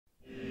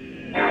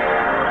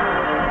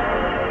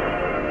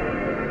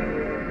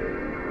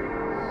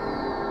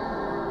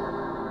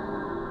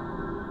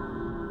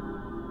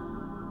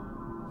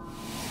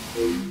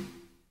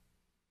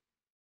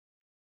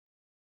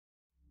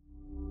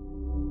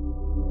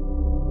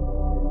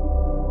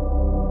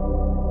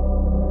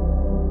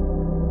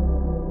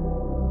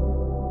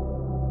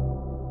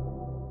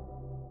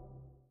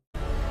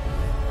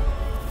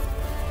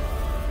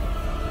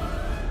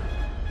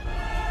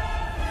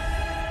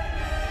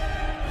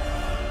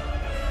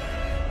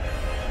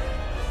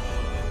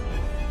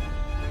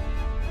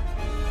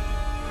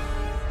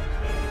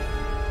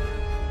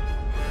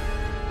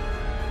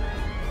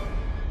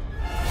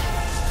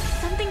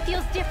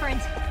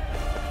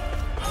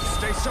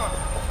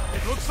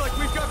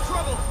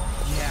trouble!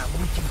 Yeah,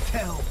 we can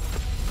tell.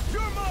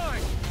 You're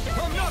mine!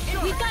 I'm not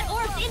done! We've got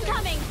orbs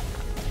incoming!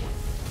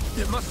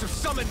 It must have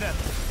summoned them!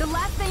 The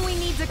last thing we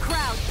need is a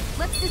crowd.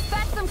 Let's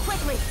dispatch them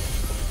quickly.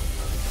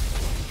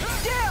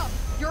 Damn!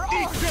 You're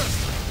Eat off! this!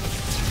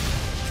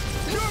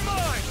 You're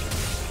mine!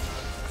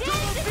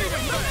 Dance to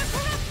the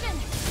corruption!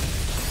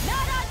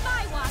 Not on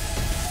my watch!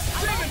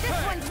 Demon This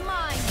Fang! one's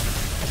mine!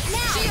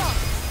 Now! Shield!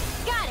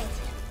 Got it!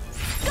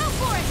 Go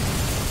for it!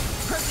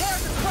 Prepare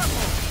to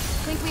crumble!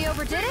 Think we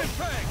overdid Demon it?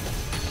 Fang!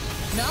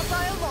 Not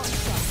by a long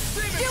shot.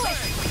 Demon Do it!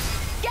 Fang!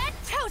 Get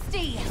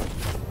toasty!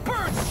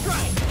 Burn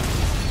strike!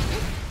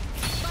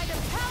 By the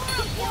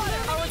power of water!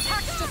 Our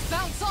attacks just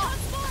bounce off!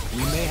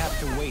 We may have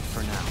to wait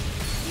for now.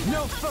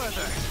 No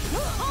further!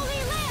 Holy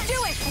land! Do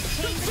it!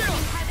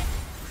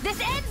 This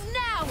ends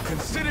now!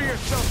 Consider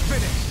yourself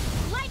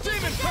finished!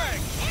 Lightning Demon to death! Fang!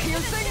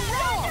 Piercing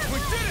roar! We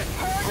did it!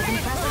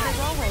 Impressive as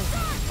always.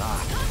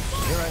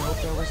 Here I hope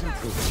there was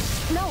improvement.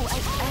 No,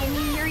 I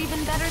mean, you're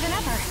even better than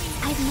ever.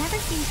 I've never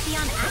seen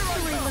Sion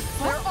actually look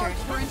Their flustered.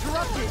 arts were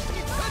interrupted!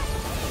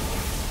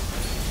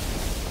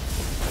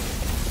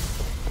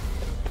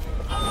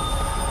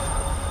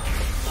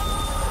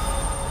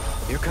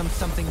 Here comes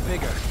something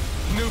bigger.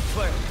 New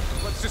plan.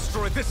 Let's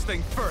destroy this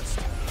thing first.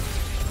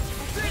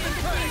 Demon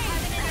Fang!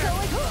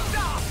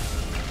 Stop!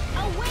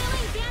 A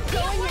wailing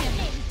dancing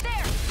lightning!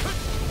 There!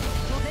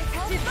 Will this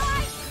help?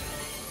 Divide!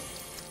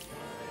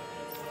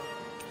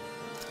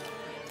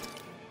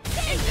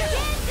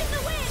 Dance in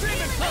the wind!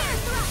 Demon Fang!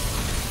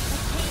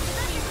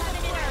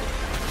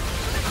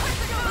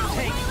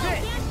 Take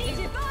this!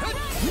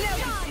 Now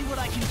you see what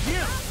I can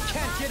do!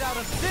 Can't get out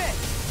of this!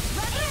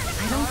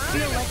 I don't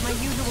feel like my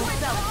usual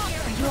self.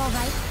 Are you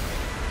alright?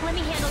 Let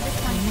me handle this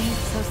one. I'm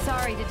so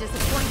sorry to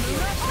disappoint you.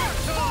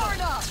 Far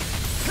enough!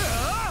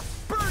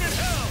 Burn in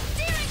hell!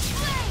 Searing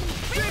flame!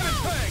 Demon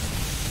Fang!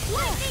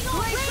 Lightning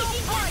or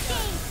raging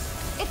cascade!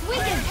 It's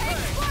weakened!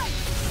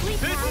 Sleep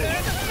This now.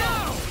 ends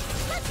now!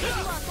 Let's get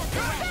you off that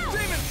spell!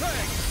 Demon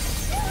Fang!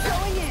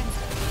 Going in!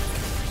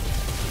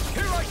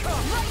 Here I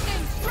come!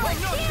 Lightning strike!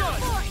 I'm not Gale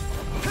done! force!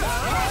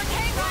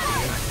 Hurricane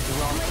Ride!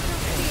 Laser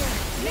spear!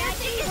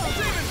 Magic is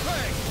Demon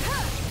Fang!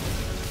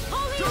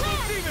 Holy Double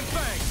land! Demon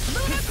Fang!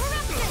 Lunar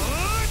corruption!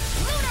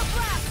 Lunar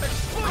blast!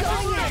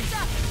 Explosive ring!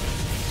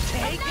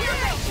 Take your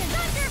Annihilation!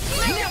 Thunder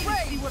fury! Get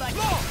ready! What I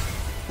got!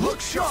 Look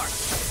sharp!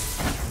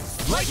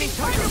 Lightning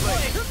Tiger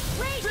Blade!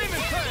 Rage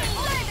Demon Fang!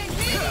 Lightning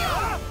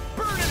meteor!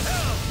 Burn in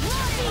hell!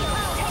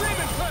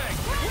 Demon Fang!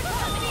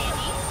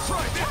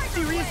 Try this!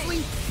 Seriously?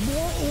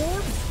 More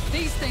orbs?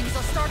 These things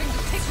are starting to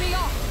tick me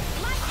off!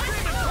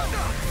 Demon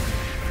Thunder!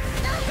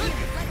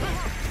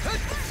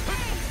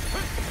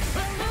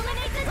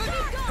 Illuminate the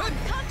storm!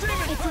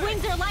 Its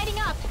wings are lighting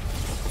up!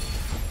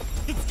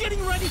 It's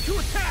getting ready to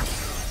attack!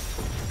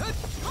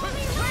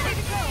 Holy land!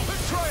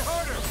 Try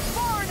harder!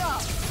 Far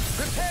enough!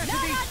 Prepare to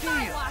be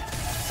sealed!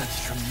 Such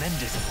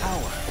tremendous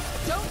power.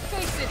 Don't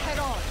face it head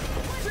on!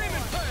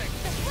 Demon Fang!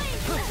 The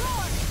flames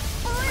roar!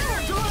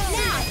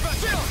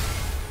 Now!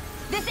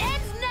 This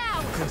ends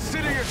now!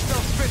 Consider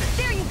yourself finished!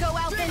 There you go,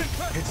 Alvin! Demon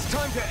Fang! It's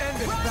time to end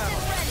this battle!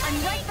 I'm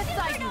right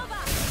beside you!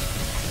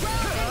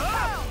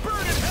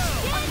 Burn in hell!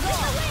 Dance in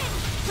the wind!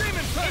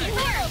 Demon Fang!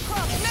 Hero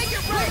Club! Make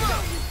it rain!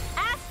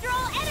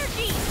 Astral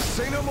energy!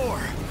 Say no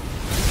more!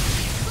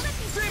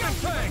 Demon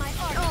Fang!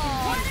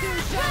 Oh, too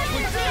shy!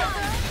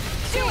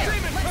 Do it!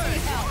 Demon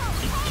Fang!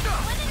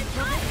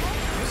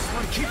 This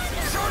one keeps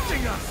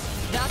charging us!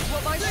 That's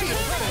what my shield is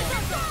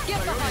for!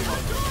 Get behind me!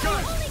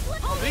 Good!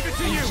 Leave it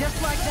to you!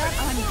 Just like that,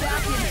 I'm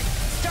back in it!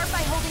 Start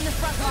by holding the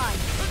front line.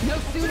 No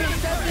sooner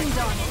said than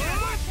done!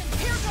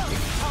 Here goes!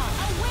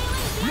 A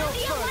wailing No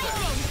dancing further.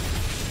 lightning!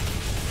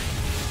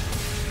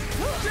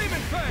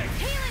 Demon Fang!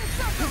 Healing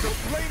circle! The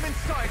flame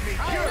inside me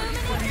yearns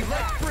to be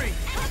let free!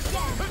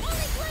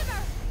 Holy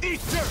glimmer!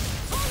 Eat dirt!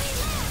 Holy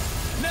land!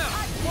 Now,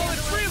 while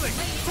it's reeling!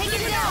 Take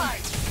it down!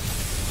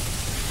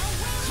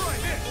 Try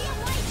this!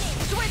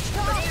 Switch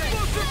to offense!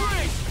 Explosive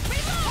ring!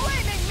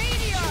 Flaming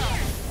meteor!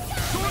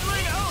 Sword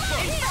Lane Alpha!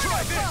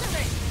 Try this!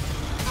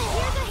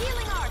 Here's a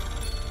healing art!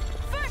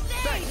 First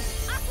aid!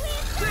 Thanks.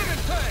 Aqueous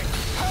Demon Fang!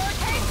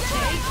 Hurricane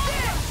Take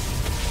this!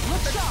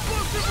 Look sharp!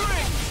 Explosive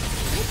ring!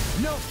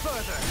 No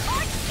further!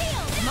 Arch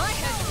shield! My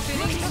head's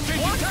spinning!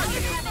 Changing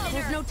tactics!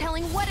 There's no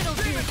telling what it'll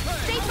do. Demon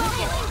Fang! Stay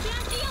focused!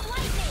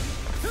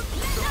 The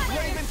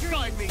flame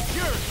inside me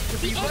yearns to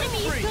The be let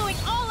enemy free! is going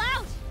all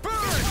out!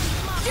 Burn!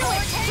 Do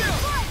it! Chill.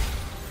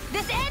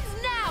 This ends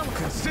now!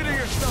 Consider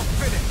yourself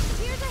finished!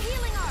 Here's a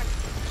healing art!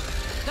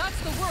 That's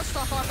the worst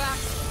off our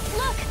backs!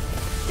 Look!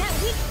 That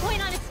weak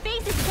point on its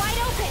face is wide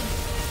open!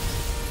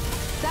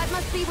 That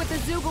must be what the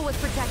Zoogle was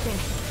protecting.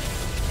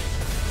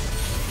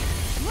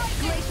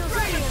 Glacial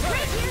Spear!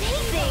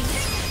 Amazing!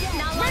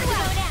 Now let's go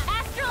down!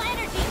 Astral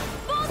energy!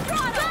 Full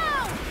throttle! Go!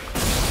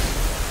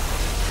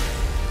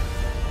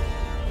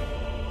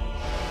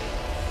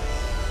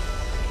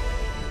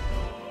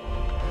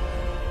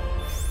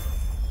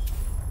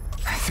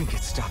 I think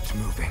it stopped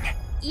moving.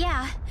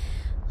 Yeah.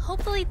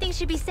 Hopefully things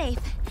should be safe.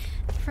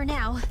 For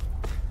now.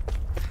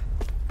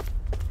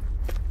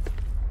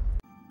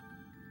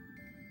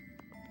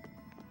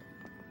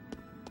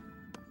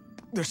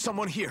 There's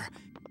someone here.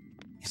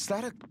 Is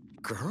that a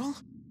girl?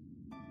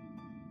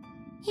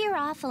 You're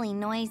awfully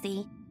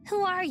noisy.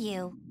 Who are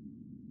you?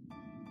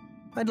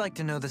 I'd like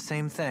to know the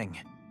same thing.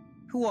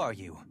 Who are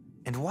you?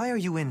 And why are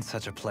you in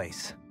such a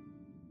place?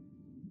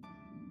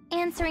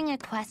 Answering a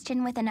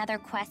question with another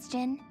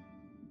question?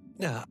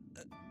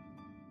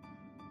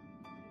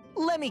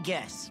 Let me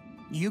guess.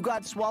 You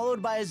got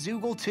swallowed by a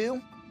Zoogle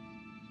too?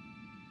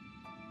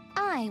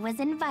 I was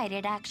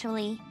invited,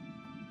 actually.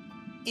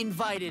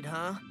 Invited,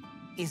 huh?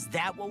 Is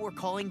that what we're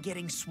calling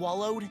getting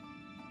swallowed?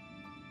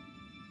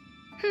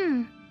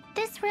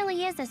 This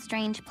really is a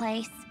strange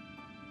place.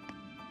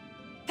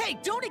 Hey,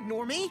 don't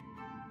ignore me!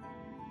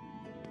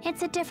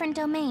 It's a different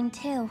domain,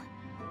 too.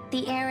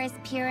 The air is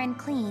pure and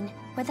clean,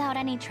 without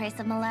any trace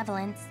of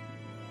malevolence.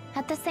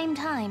 At the same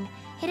time,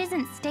 it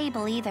isn't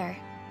stable either.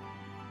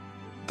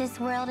 This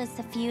world is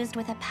suffused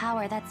with a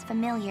power that's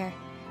familiar,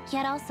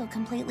 yet also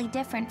completely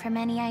different from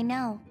any I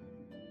know.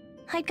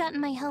 I'd gotten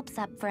my hopes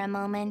up for a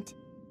moment.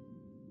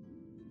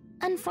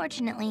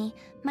 Unfortunately,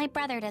 my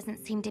brother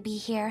doesn't seem to be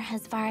here,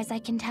 as far as I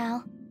can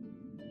tell.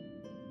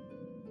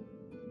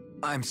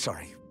 I'm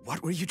sorry,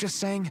 what were you just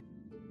saying?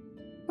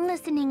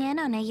 Listening in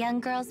on a young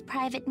girl's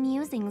private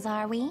musings,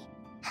 are we?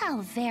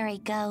 How very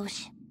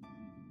gauche.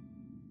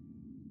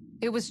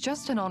 It was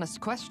just an honest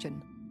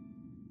question.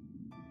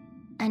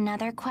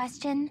 Another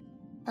question?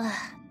 Ugh,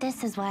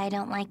 this is why I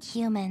don't like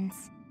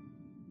humans.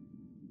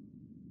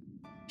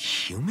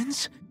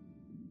 Humans?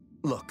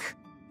 Look,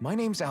 my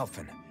name's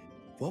Alphen.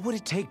 What would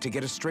it take to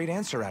get a straight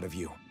answer out of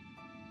you?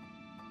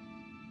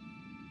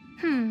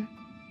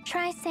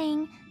 Try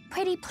saying,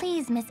 "Pretty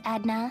please, Miss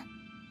Edna."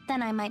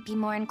 Then I might be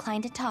more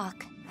inclined to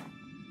talk.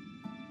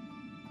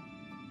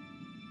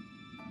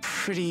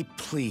 Pretty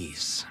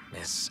please,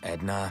 Miss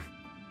Edna.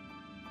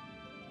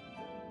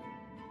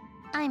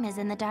 I'm as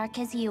in the dark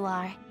as you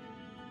are.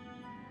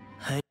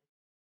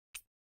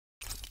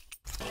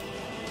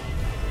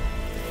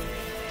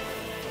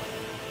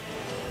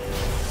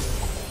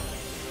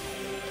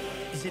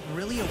 Is it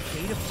really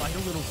okay to fight a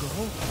little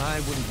girl?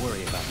 I wouldn't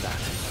worry about that.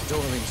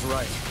 Doreen's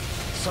right.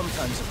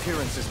 Sometimes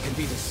appearances can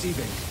be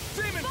deceiving.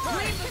 Demon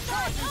Fang!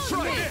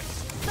 Try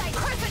this!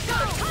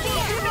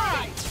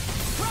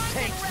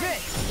 Take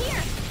this!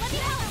 Here, let me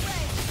help.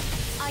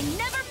 I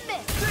never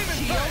miss. Demon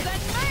Shield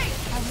Fang!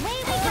 and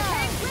mace!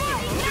 Away we go.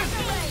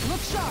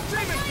 Look sharp!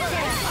 Demon Fang!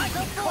 I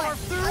can carve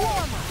through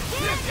armor!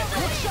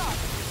 Look sharp!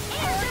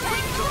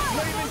 The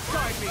flame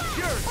inside me,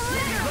 yours, will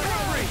be let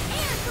free!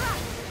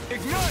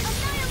 Ignite!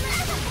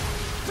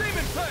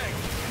 Demon Fang!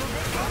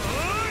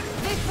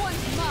 This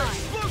one's mine!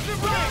 Explosive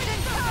ring!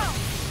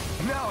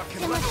 Now I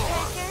can let go!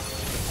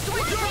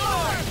 Switch You're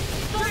mine!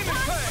 Demon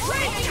Fang!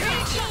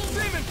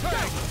 Demon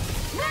Fang!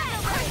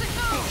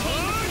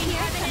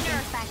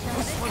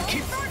 This one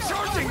keeps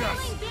charging us!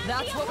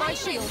 That's what my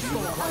shield's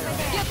for.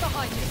 Get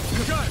behind me!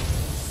 Got it!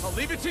 I'll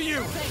leave it to you!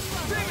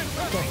 Demon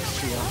Fang! Thanks,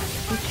 Shia.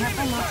 Be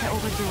careful not to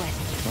overdo it.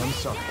 I'm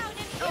sorry.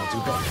 I'll do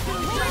better.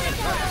 Demon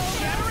Fang!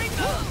 Shattering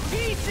to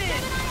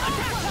pieces!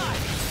 Attack time!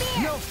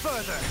 No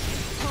further!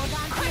 Hold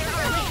on to your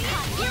early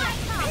cut. Here I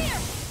come.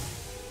 Here!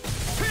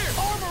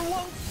 Armor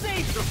won't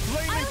save The you!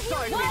 flame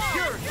inside me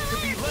yearns to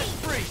be let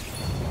free!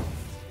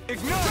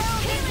 Ignite!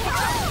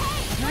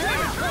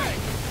 Demon Fang!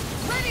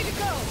 Ready to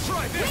go!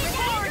 Try this!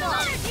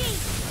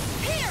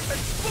 Here!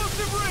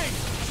 Explosive ring!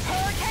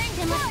 Hurricane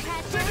pressure.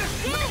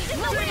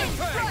 Demon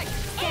Fang!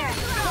 There,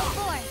 go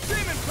for it.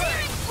 Demon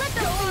Fang! Let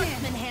the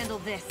swordsman handle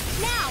this.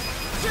 Now!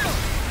 Chill!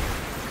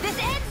 This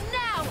ends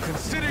now!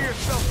 Consider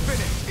yourself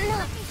finished!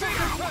 Not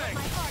Demon Fang!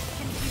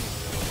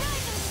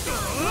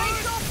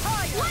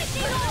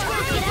 Lightning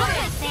orb! Get out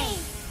of thing!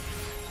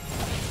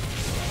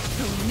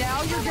 So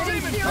now you're getting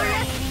Demon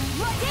serious?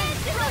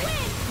 Dance to the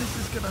wind! This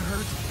is gonna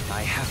hurt.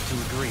 I have to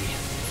agree.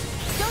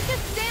 Don't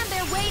just stand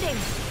there waiting!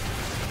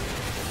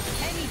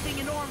 Anything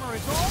in armor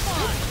is all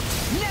mine!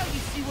 Now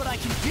you see what I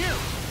can do!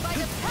 By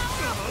the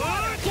power of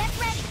water! Get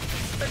ready!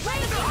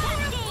 Raise the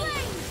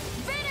flame!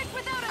 Finish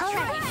without a trace!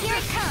 Alright, here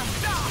it comes!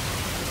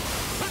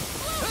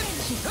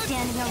 She's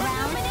standing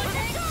around.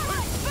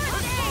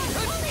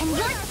 And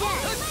you're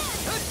dead!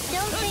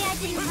 Don't say I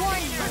didn't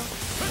warn you!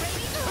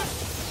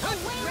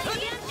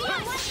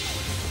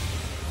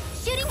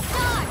 Shooting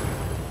star!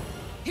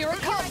 Here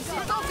it comes!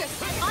 Focus!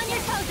 On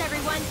your toes,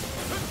 everyone!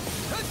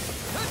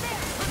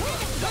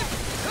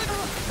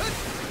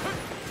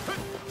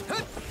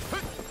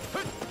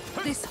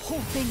 This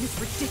whole thing is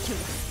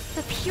ridiculous.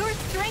 The pure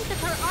strength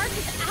of her arc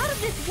is out of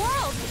this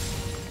world!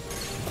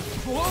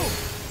 Whoa!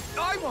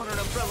 I want an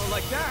umbrella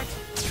like that!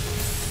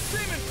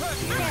 Demon Fang!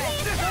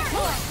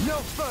 No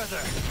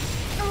further!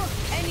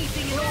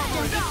 Anything in armor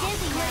Don't is get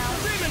dizzy now!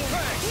 Demon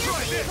Fang!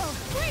 Try this!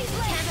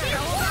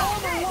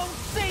 armor won't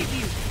save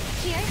you!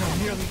 I'm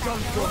nearly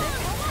done for.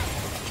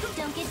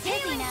 Don't get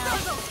dizzy now!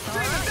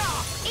 Demon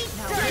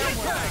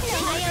Fang!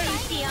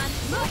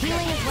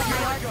 Healing is what my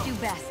arts do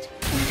best.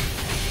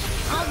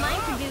 All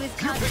mine can do is You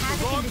cause picked the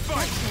havoc wrong and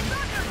fight! destruction.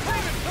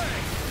 Demon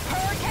Fang!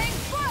 Hurricane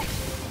strike!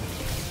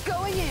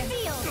 Going in!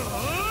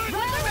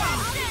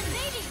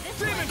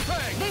 Demon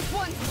Fang! This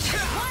one's...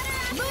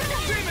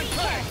 Demon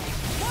Fang!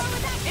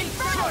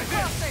 Inferno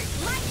crossing!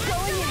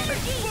 Going in.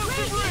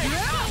 Explosive ring!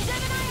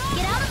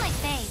 Get out of my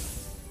face!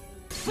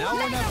 Now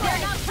we're not You're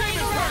not playing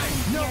around!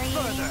 No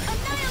infuriating. further!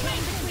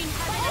 Annihilate between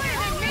heaven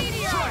and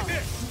meteor! Try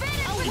this!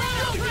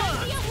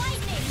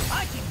 Lightning!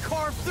 I can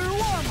carve through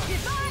armor.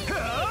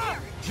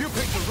 Huh? You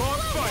picked the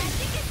wrong fight!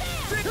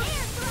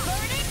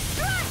 Burning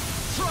strike!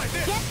 Try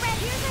this! Get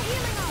ready! Here's a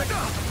healing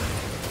arm!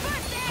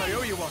 I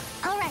owe you one.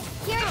 Alright,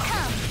 here it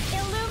comes!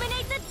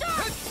 Illuminate the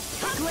dark!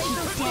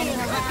 Standing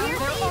around,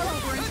 They're all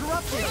over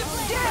interrupted.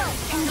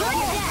 and you're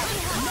dead!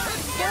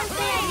 Don't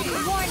say I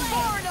didn't warn you!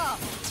 Far enough.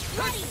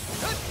 Ready!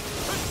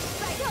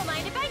 Don't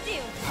mind if I do!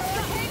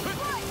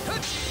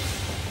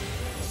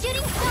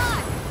 Shooting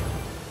star!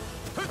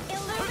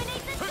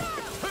 Illuminate the dark!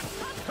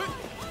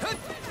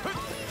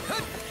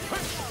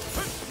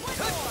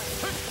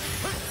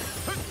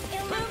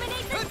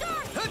 Illuminate the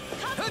dark!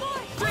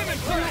 Demon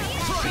Fang!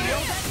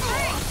 Shield!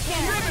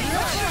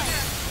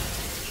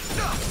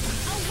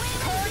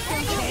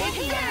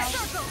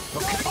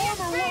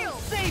 Armor won't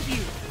save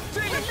you.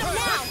 Demon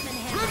Fang!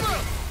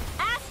 Remove!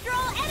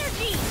 Astral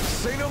energy!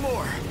 Say no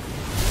more!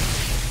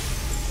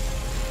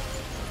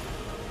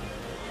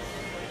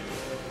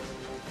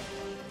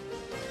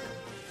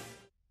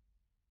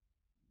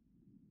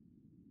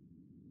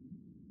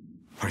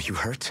 Are you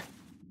hurt?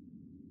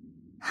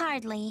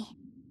 Hardly.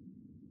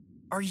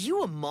 Are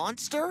you a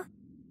monster?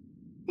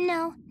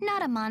 No,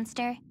 not a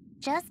monster.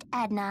 Just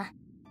Edna.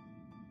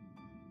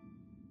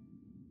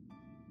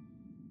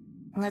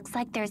 Looks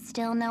like there's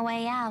still no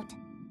way out.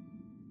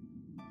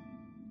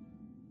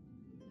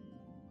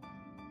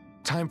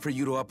 Time for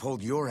you to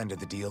uphold your end of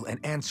the deal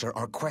and answer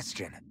our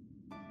question.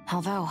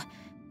 Although,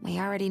 we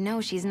already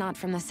know she's not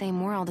from the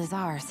same world as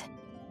ours.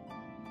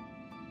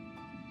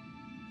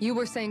 You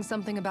were saying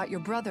something about your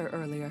brother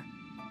earlier.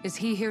 Is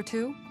he here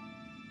too?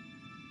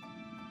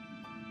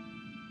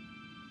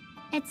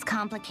 It's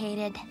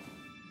complicated.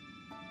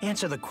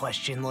 Answer the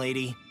question,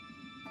 lady.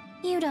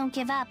 You don't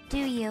give up, do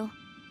you?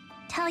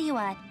 Tell you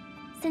what,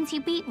 since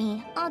you beat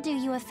me, I'll do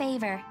you a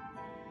favor.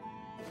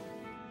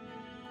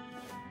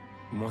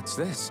 What's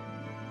this?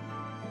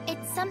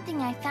 It's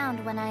something I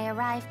found when I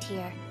arrived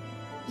here.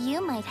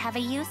 You might have a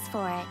use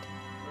for it.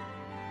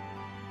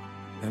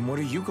 And what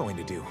are you going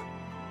to do?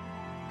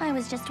 I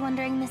was just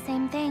wondering the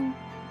same thing.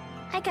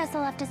 I guess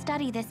I'll have to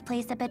study this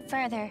place a bit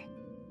further.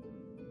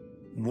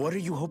 What are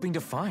you hoping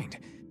to find?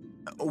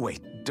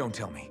 Wait, don't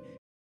tell me.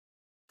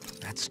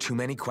 That's too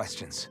many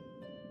questions.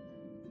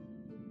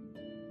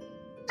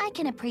 I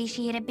can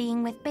appreciate a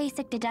being with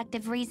basic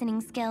deductive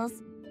reasoning skills.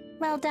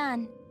 Well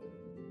done.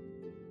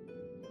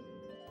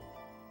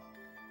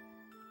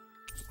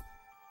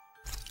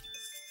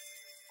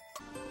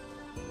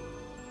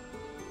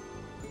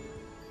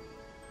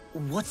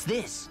 What's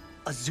this?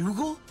 A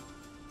Zoogle?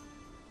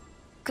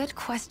 Good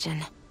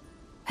question.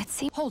 It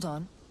seems... Hold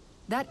on.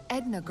 That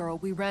Edna girl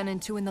we ran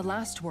into in the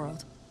last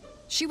world.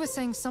 She was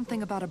saying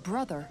something about a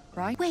brother,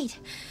 right? Wait,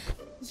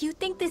 you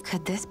think this...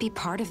 Could this be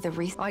part of the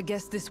reason? I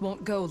guess this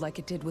won't go like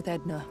it did with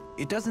Edna.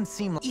 It doesn't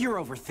seem like... You're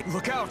overthinking.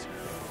 Look out!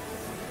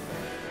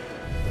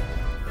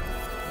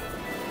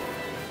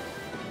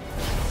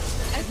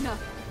 Edna,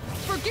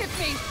 forgive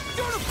me!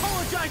 Don't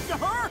apologize to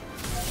her!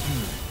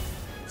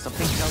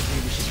 Something tells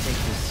me we should take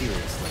this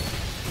seriously.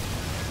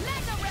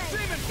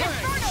 Demon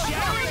Fang!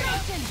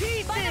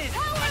 Pieces!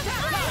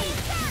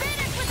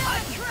 I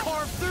can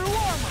carve through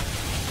armor!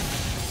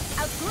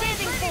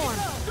 Outstanding form!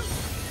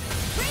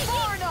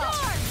 Far enough!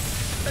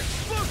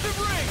 Explosive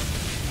ring!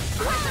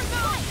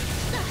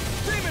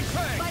 Demon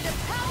Fang! By the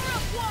power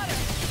of water!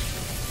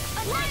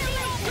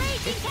 Annihilate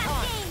raging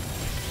cascade!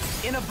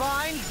 In a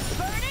bind?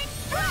 Burning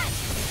thrust!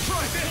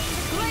 Try this!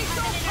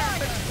 Glacial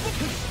fire!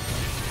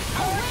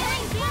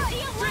 Awaiting beauty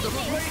of The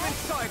lightning! flame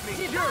inside me!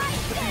 Yours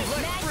to be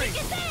let free!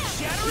 Magic is there!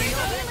 Shattering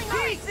Healing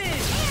heart!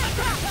 pieces!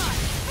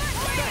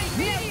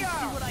 Meteor!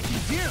 See what I can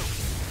do!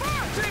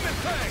 Demon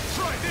Fang!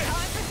 Try this!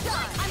 Time for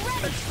sun! I'm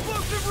ready!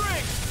 Explosive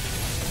ring!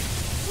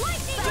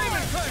 Lightning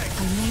Demon storm! Fang!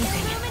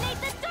 Amazing. Illuminate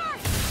the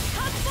dark!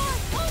 Come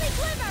forth, holy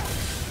glimmer!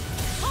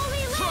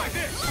 Holy light! Try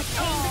this! A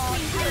chain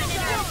between heaven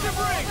and earth! Explosive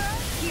ring!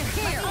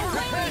 Here!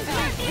 Awaiting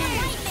beauty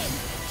of lightning!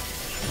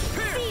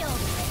 Here!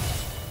 Sealed!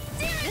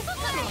 This will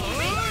come in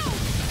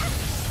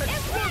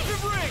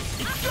Explosive ring!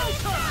 It's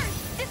showtime!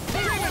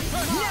 Demon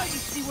Fang! Now you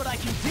see what I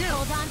can do!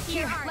 Hold on to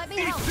your heart. Let me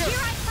help. Eat this. Here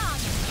I come.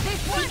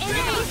 The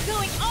enemy's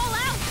going all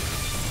out.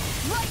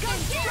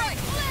 Lightning strike.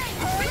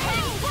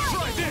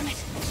 Try this!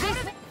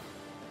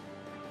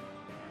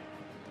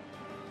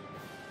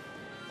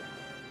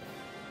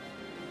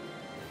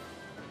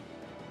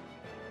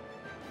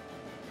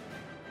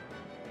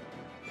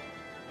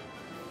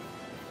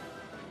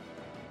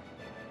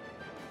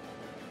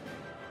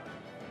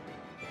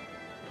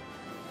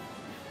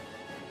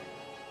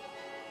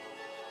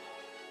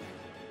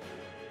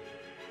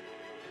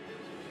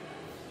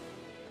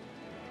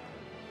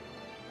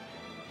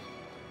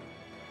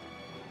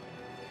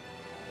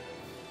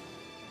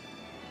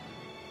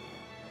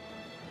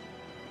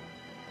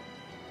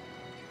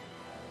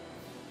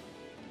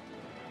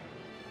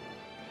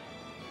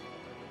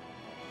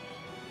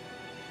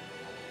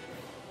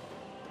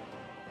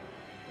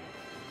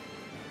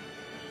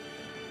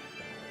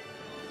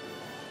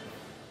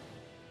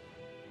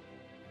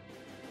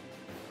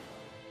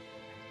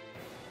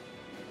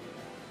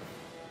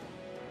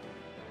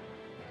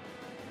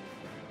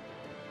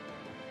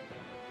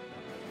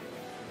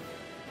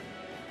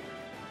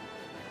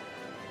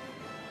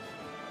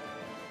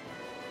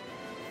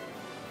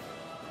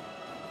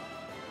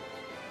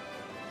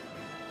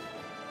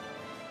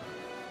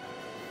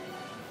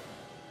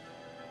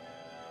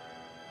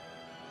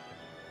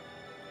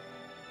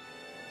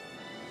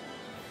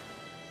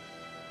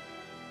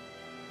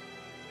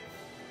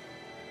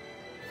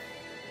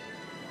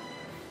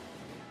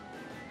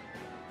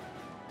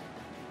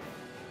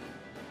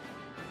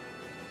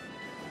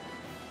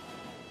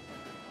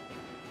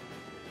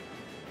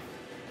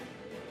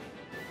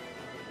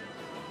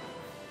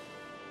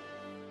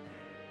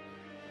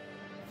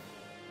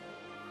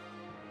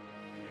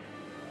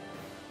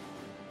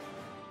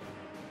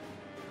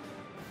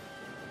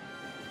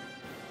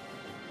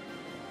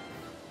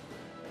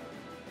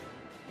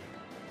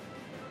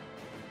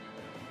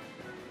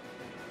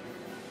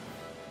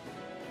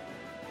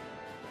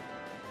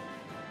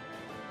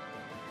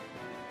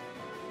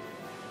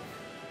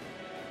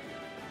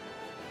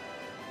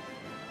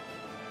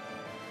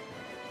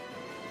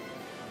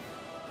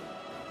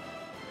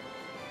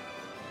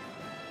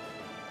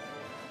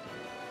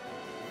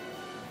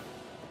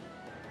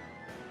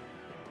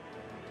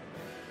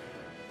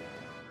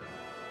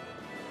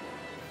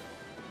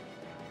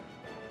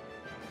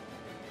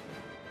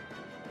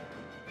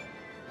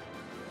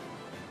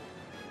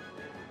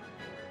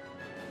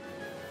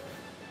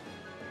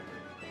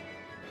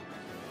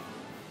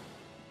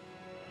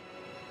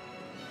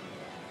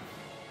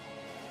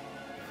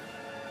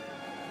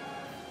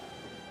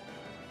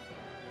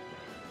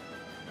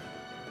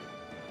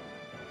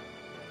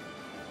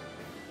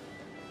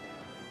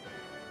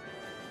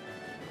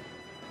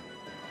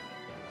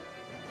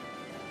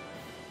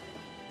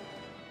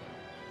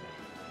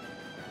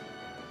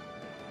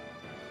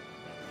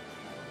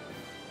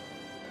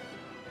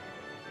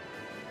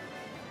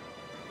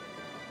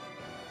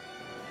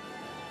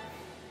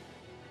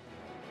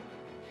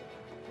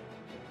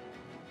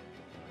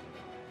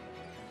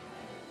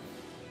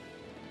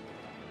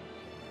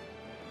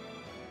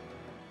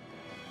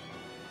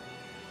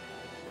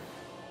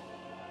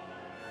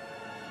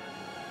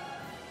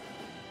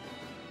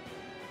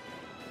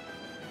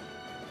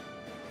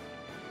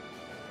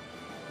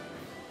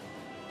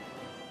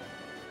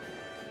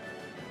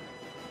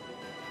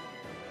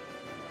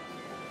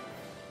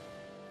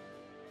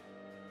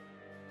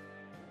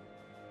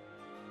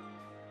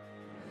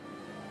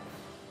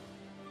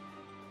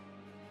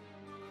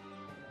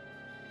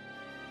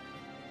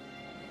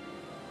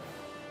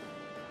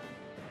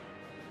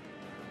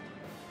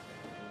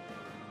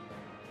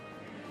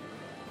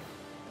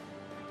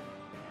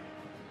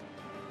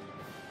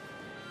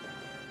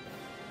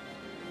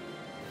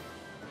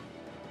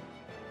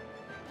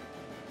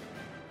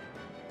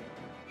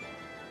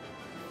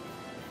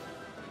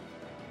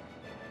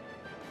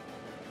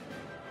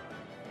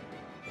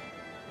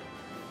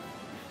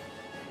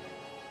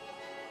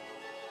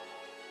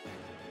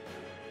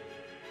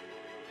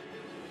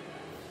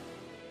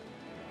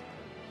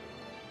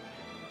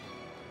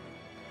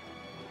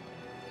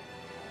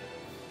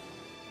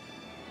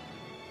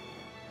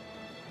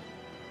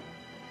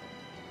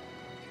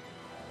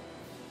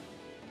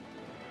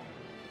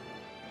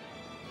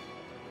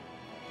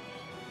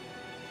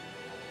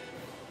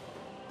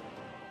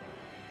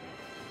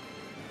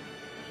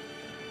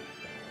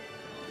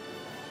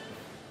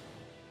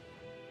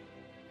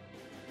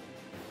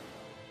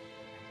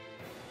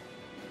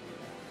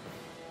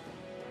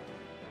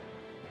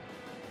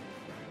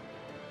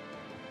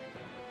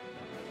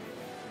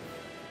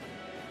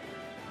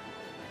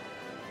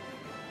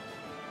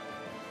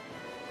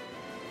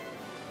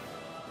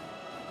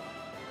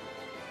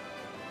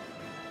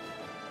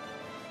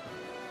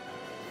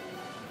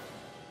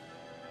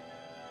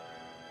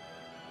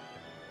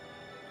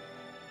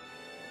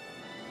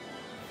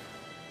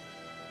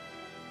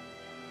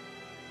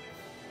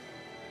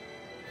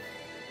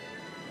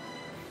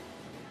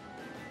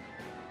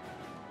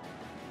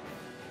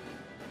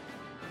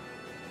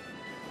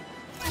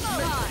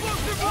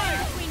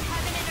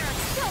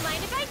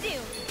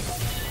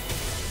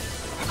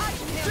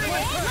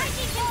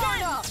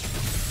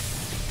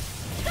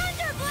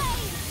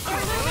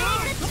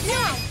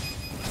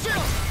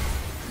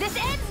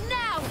 This ends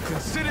now!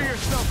 Consider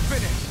yourself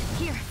finished!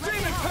 Here,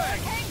 Demon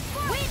Peg!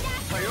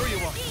 I owe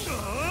you one.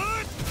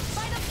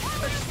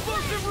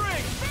 Explosive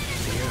ring!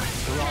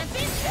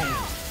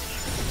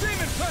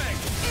 Demon Peg!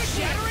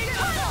 Shattering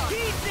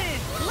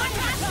pieces!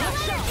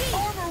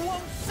 Armor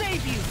won't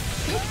save you!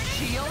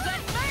 Shield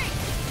and fake!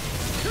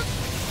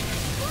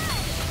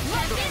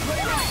 The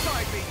flame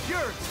inside me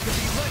yearns to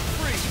be let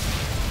free!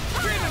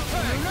 Demon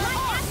Peg!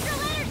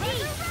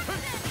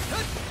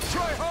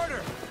 Try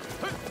harder!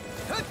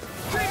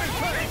 Demon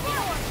Peg!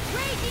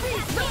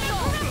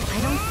 I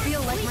don't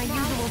feel like my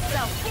usual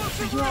self.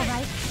 Are you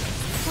alright?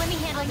 Let me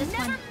handle this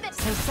one.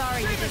 So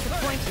sorry to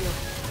disappoint you.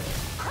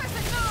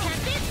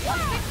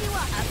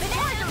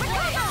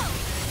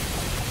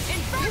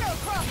 Inferno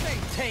crossing!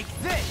 Take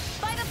this!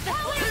 By the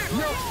power of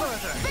No will!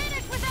 further!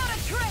 Finish without a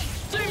trace!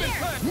 Demon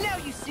Peg! Now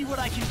you see what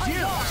I can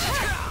do!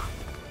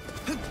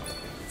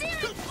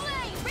 Searing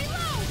flame!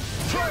 Reload!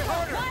 Try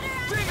harder!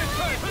 Demon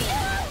Peg!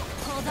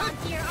 Hold on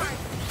to your art.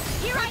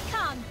 Here I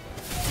come!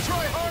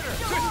 Try harder!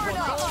 This Sword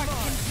one's of all art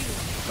mine! can do!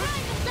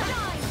 Rise and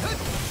shine!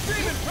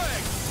 Demon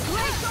Peg!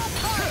 Glacial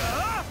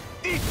power!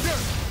 Eat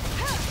dirt!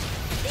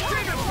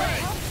 Demon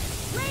Peg!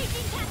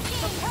 Raging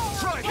cascade!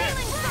 Try this!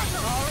 Hailing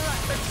circle!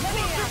 Alright!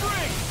 Explosive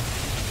ring!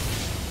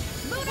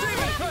 Lunar Demon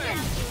blast! Peg!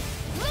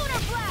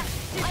 Lunar blast!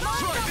 I'm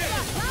all Try stuffed this!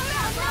 up!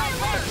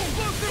 Annihilation!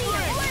 Explosive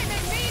ring!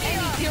 Flaming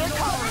meteor!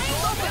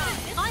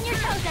 On your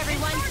toes,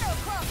 everyone!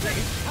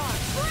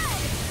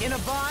 In a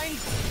bind?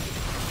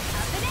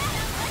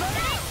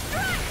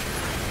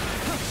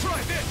 Try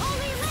this!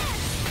 Holy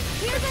land!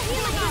 Here's a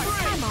healing art!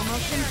 I'm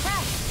almost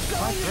impressed!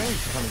 My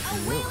praise coming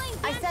from you.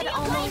 I said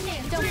almost.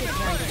 Don't get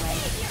carried away.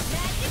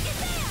 Magic is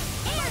there!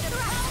 Air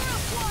thrust!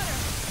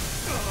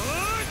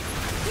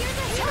 Here's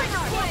a healing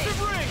art!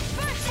 Explosive ring!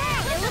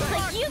 It looks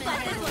like you got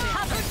this one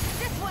covered!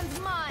 This one's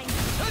mine!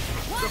 The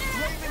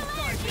flame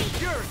inside me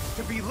yearns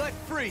to be let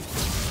free!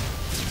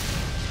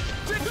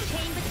 The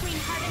chain between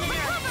heaven and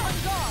earth!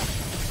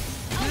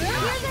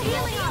 Here's a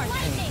healing art!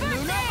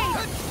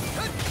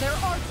 There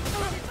are...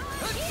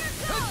 Here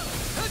goes!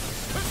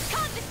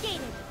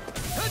 Confiscated!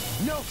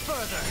 No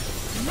further!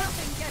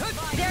 Nothing gets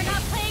by. They're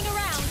not playing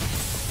around!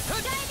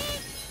 Shiny!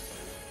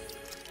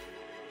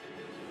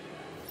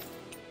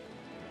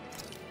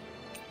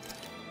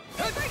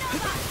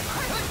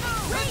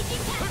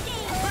 Raging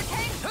cascade!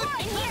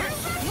 In here!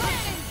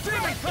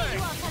 Demon Peg!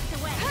 You all tucked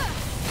away!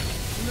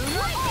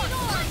 Lightning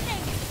orb!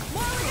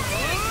 More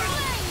flame!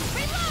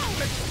 Reload!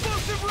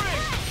 Explosive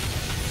ring!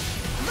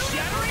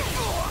 Shattering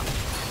form!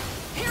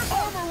 Here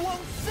armor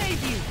won't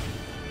save you!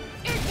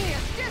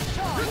 Igneous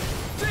discharge!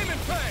 Demon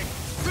Peg!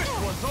 This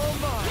one's all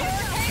mine!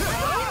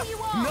 You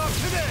all! Not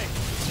today!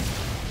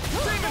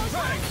 Demon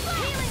Peg!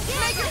 Healing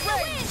Make it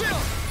rain!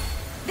 Chill!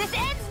 This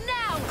ends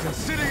now!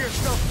 Consider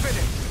yourself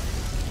finished!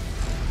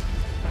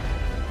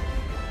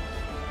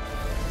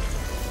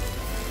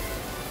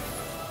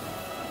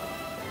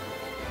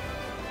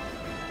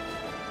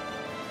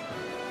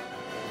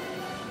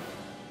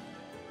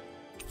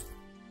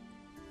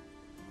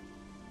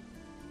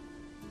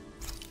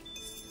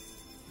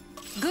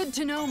 Good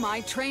to know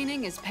my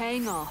training is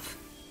paying off.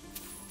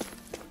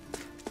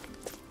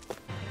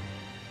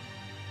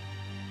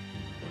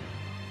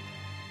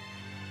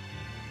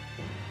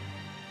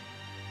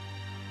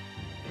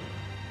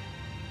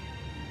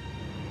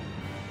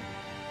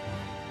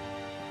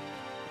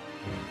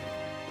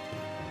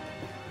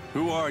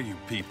 Who are you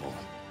people?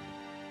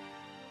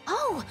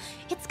 Oh,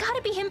 it's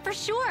gotta be him for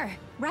sure,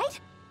 right?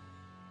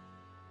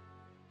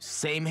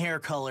 Same hair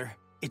color.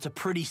 It's a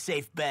pretty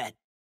safe bet.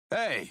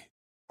 Hey,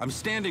 I'm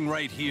standing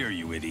right here,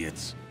 you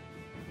idiots.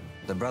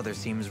 The brother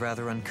seems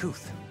rather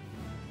uncouth.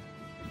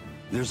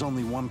 There's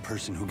only one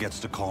person who gets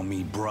to call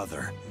me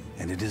brother,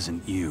 and it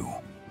isn't you.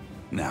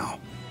 Now,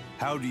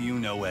 how do you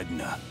know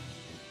Edna?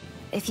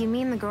 If you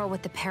mean the girl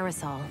with the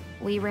parasol,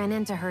 we ran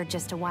into her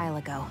just a while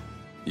ago.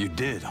 You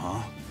did,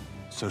 huh?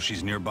 So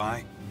she's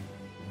nearby?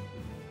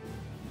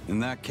 In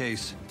that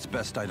case, it's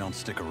best I don't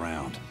stick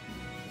around.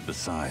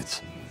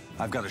 Besides,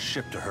 I've got a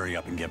ship to hurry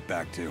up and get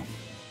back to.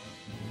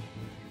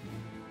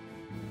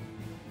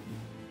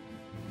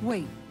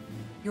 Wait,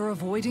 you're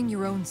avoiding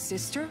your own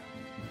sister?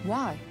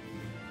 Why?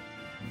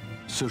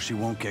 So she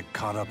won't get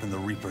caught up in the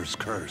Reaper's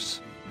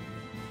curse.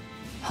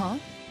 Huh?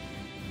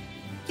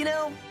 You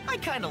know, I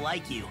kinda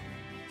like you.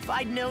 If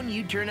I'd known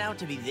you'd turn out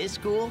to be this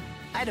cool,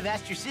 I'd have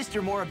asked your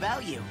sister more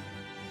about you.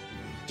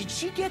 Did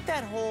she get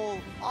that whole,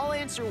 I'll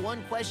answer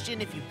one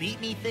question if you beat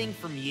me thing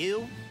from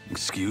you?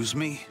 Excuse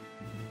me?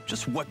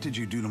 Just what did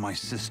you do to my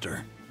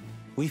sister?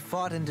 We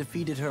fought and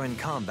defeated her in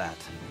combat.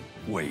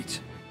 Wait.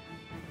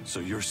 So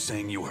you're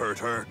saying you hurt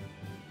her?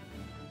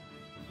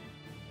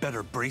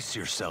 Better brace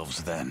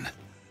yourselves then.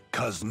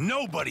 'Cause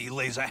nobody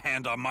lays a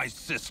hand on my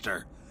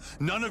sister.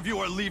 None of you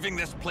are leaving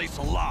this place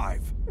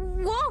alive.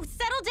 Whoa,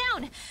 settle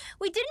down!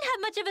 We didn't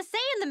have much of a say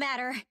in the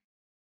matter.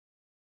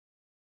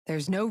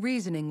 There's no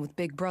reasoning with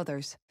big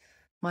brothers.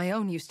 My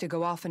own used to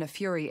go off in a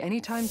fury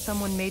anytime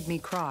someone made me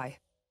cry.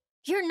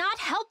 You're not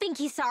helping,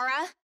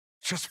 Kisara.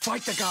 Just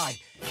fight the guy!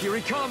 Here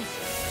he comes!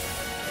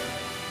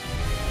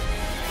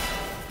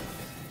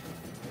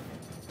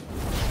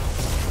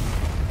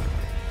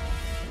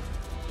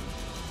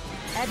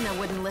 Edna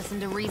wouldn't listen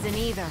to reason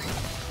either.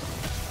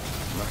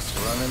 Must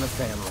run in the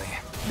family.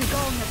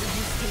 Miguel never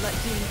used to let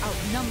being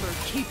outnumbered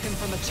keep him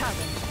from a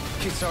challenge.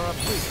 Kisara,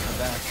 please come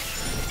back.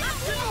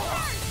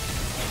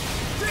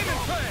 Demon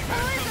Fang!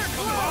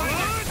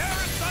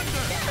 Terrace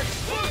Thunder!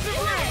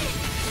 Explosive Ray!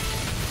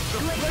 The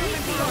flame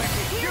inside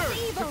is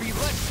yours to be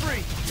let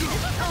free!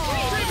 Demon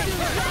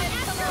Fang!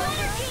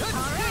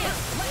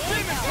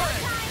 Demon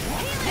Fang!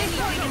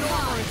 Anything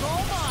armor is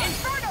all mine!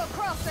 Inferno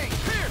crossing!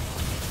 Pierce!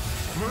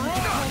 Marauder!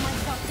 Pull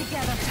myself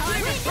together.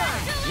 Demon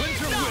Fang!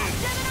 Winter Wind!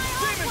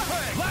 Demon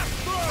Fang! Last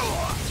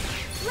throw!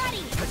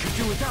 Ready! I could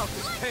do without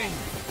this pain!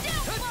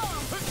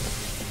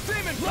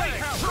 Demon Fang!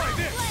 Try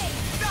this!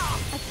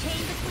 A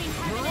chain between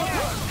heaven and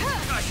earth.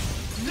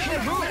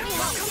 Can't move it!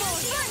 Come on,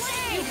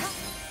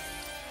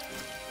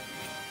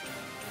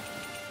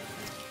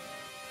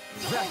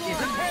 That is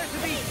prepare to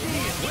be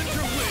seen!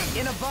 Winter Wind!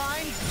 In a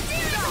bind?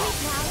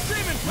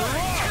 Demon Fang!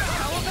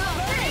 How about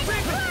that?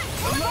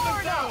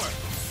 11th hour!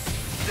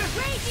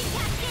 Raging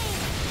cascade!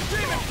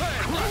 Demon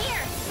Fang!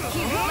 Here!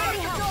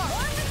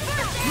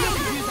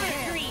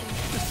 Dream!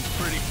 This is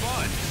pretty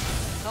fun!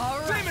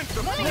 Demon,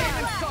 the flame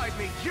inside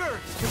me, yours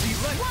to be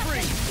let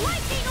free!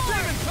 Lightning orb!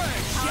 Demon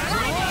Fang!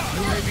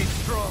 You may be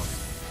strong,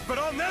 but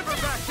I'll never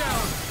back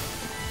down!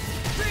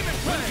 Demon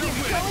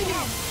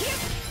Fang!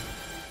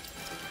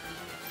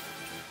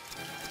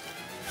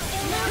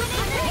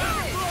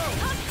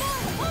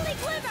 Holy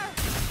quiver!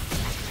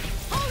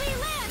 Holy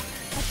land!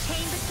 A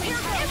chain between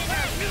heaven and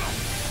earth!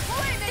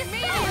 Flaming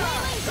meteor!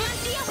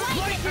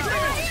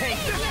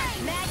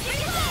 Magic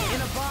land!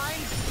 In a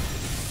bind?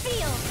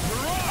 Seal!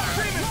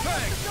 Demon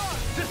Fang!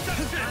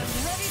 Deception!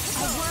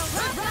 A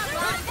whirlwind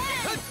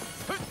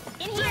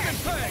in here! Demon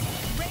Fang!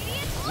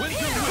 Radiant!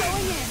 Winter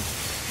Wind!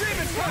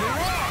 Demon Fang!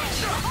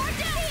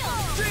 Seal!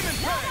 Demon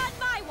Fang! Not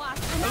my watch!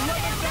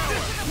 11th hour!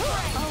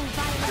 Oh,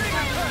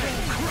 Demon Fang!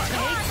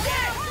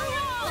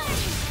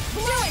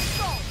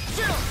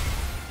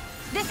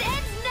 This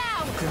ends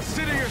now!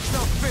 Consider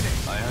yourself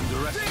finished! I Demon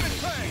underestimated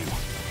Fang!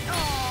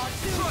 Oh,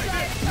 Try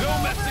this! No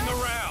messing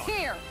around!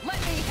 Here, let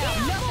me have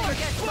nothing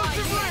against my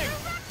Explosive name. ring!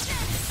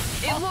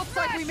 It looks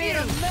like we made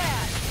him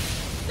mad.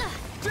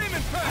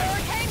 Demon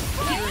Fang!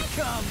 Here it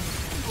comes.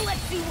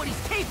 Let's see what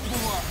he's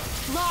capable of.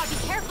 Law, be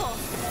careful!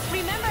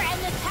 Remember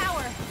Edna's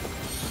power!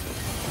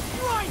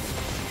 Right!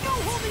 No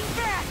holding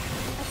back!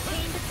 A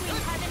chain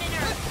between heaven and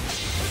earth!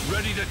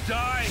 Ready to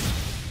die?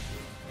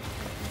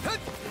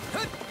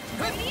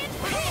 Radiant!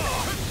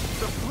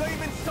 The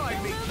flame inside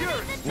me,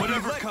 yours! to be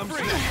Whatever let comes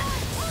free. next.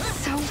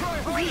 So Try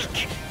harder.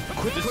 weak.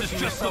 Quit This is pushing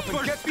just the yourself and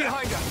first get step.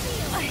 behind us!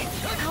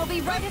 I'll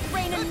be right as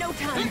rain in no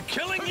time! I'm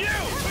killing you!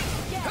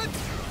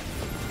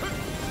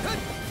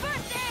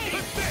 First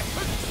aid!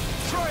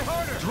 Try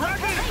harder!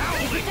 Dragon Then the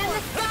howling!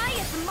 sky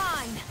is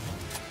mine!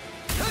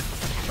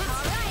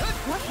 Alright!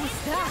 What was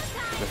that?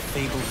 The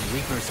fabled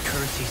Reaper's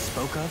curse he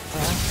spoke of,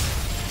 perhaps?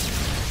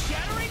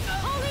 Shattering the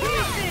Holy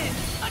Beastin!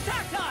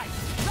 Attack time!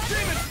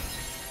 Demon!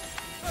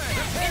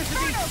 Prepare to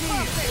be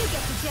seen! You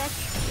get the jet!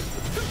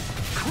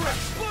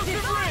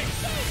 Explosive ring!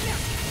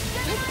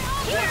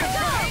 Here!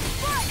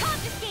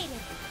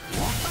 Confiscated!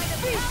 By the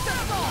beast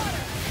of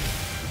water!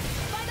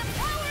 By the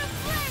power of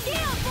flame!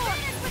 Steel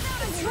force!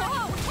 Without a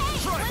draw!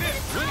 Try this!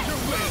 Winter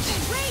Wind!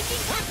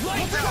 Raging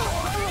Lights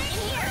out! in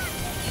here!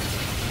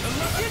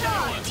 11th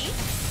hour!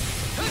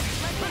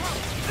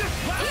 This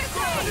last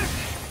throw!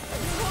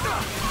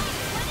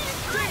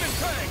 Demon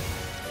Fang!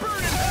 Burn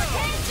in hell!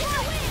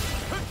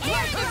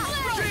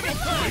 Demon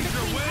Fang!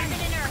 Winter Wind!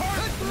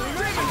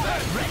 Demon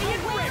Fang! Ready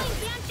and quick!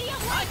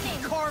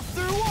 Carve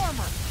through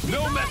armor!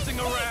 No messing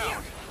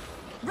around!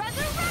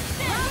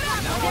 Resurrection!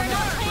 Now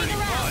that's pretty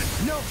fun!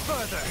 No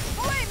further!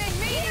 Flaming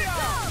meteor!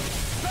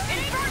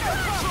 Inferno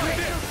Try crossing!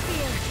 this!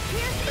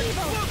 Here's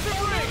evil!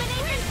 Explosive ring!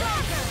 Illumination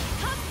dagger!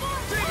 Come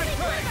forth! Demon Holy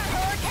Fang! quiver!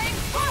 Hurricane!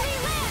 Holy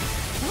land!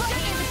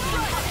 Lightning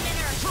between heaven and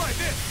earth! Try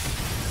this!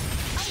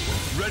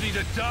 Ready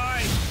to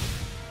die?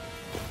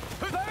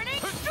 Burning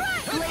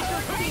strike!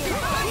 Glacial spear!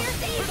 Here's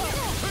evil!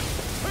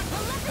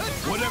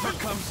 Whatever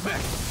comes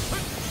next.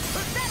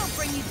 That'll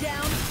bring you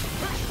down.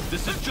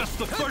 This is just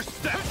the first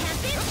step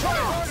Try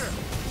harder!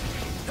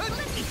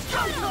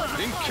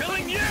 in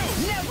killing you!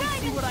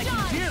 See what I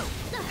can do!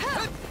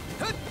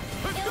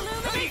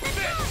 Illuminate the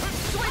this!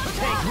 Switch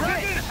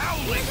Dragon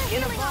howling!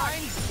 In a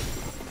bind?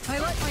 I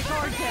let my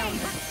guard down.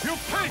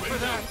 You'll pay for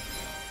that!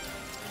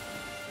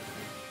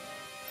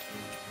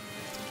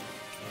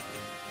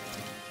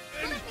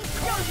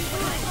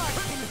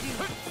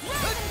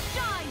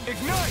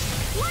 Ignite!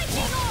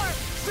 Lightning orb!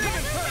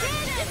 Demon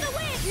Fang! Dance in the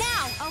wind!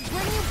 Now, I'll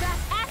bring you back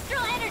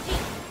astral energy!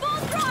 Full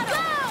throttle!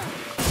 Go!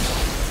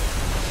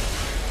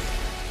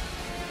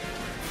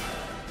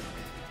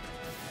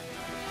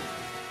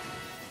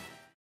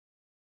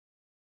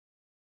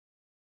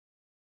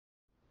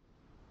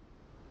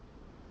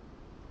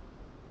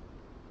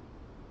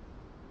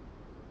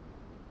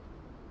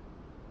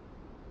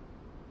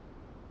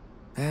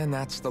 And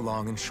that's the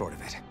long and short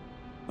of it.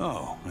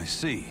 Oh, I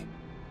see.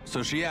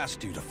 So she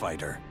asked you to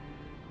fight her.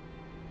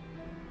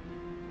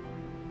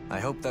 I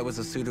hope that was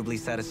a suitably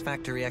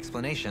satisfactory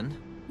explanation.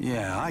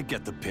 Yeah, I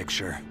get the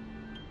picture.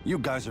 You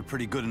guys are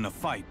pretty good in a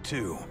fight,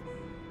 too.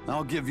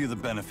 I'll give you the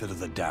benefit of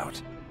the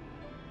doubt.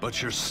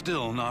 But you're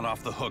still not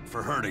off the hook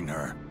for hurting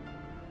her.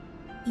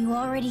 You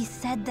already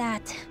said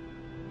that.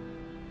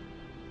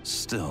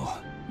 Still,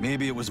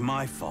 maybe it was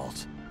my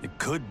fault. It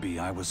could be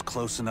I was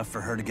close enough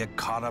for her to get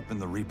caught up in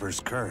the Reaper's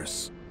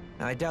curse.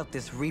 I doubt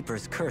this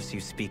Reaper's curse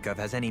you speak of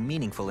has any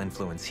meaningful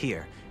influence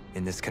here,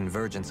 in this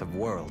convergence of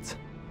worlds.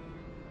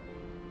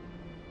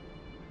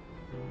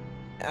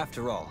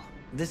 After all,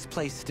 this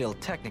place still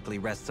technically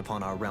rests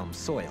upon our realm's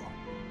soil.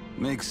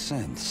 Makes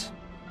sense.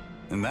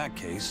 In that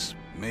case,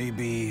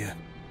 maybe...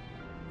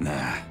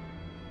 Nah.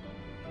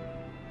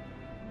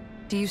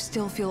 Do you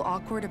still feel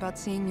awkward about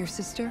seeing your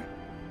sister?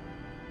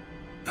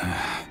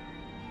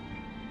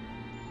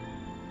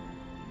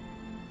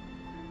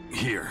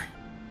 Here,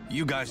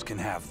 you guys can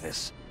have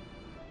this.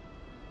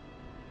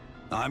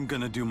 I'm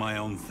gonna do my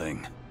own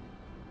thing.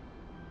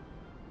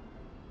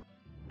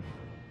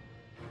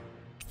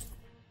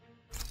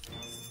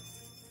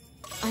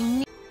 I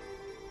need...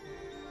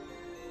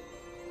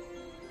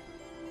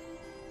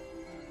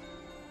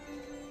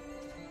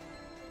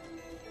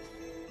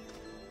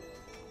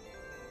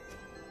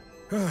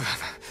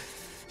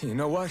 You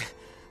know what?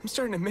 I'm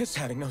starting to miss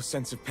having no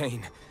sense of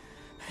pain.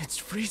 It's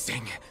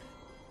freezing.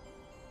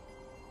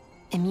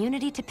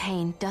 Immunity to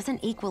pain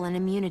doesn't equal an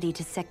immunity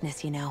to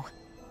sickness, you know.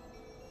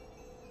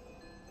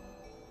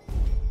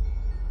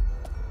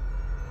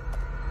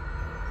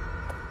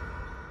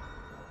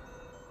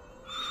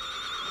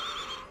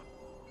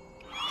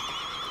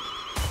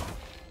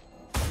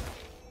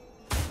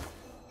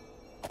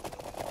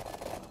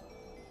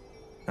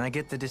 I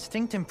get the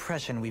distinct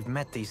impression we've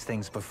met these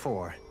things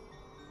before.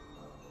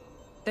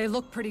 They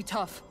look pretty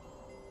tough.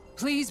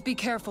 Please be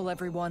careful,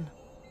 everyone.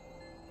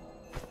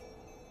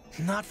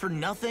 Not for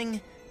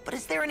nothing, but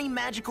is there any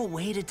magical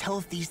way to tell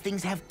if these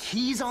things have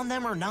keys on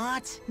them or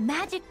not?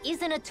 Magic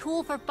isn't a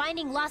tool for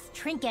finding lost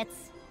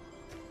trinkets.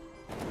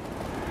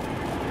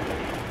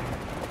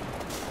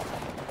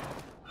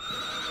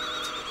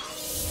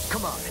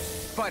 Come on,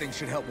 fighting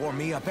should help warm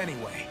me up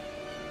anyway.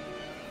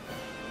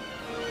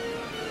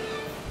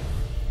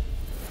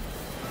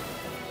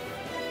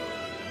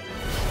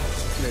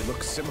 They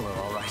look similar,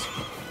 all right.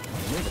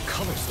 Maybe the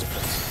color's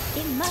different.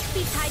 It must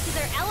be tied to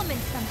their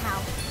elements somehow.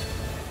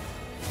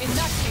 In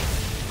that case,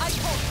 I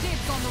call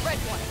dibs on the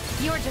red one.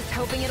 You're just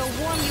hoping it'll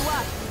warm you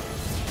up.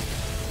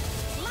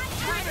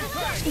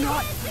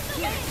 Not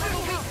here.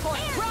 Little weak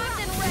point.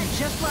 Bronze and red.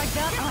 Just like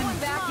that, I'm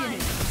back in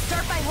it.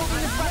 Start by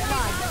holding the front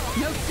line.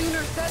 No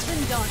sooner said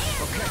than done.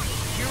 Okay,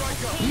 here I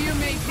go. You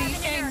made me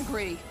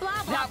angry.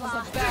 Blah, blah, That was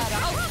a blah. bad.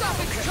 I'll stop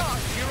its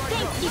charge.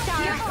 Thanks,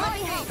 Kitara.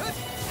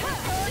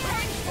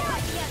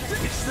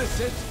 Is this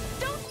it?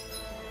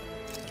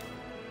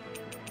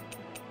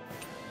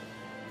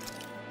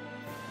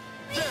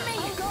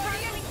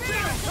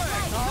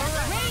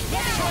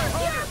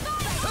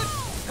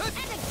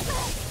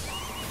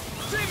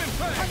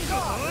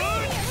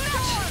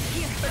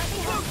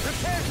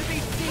 Prepare to be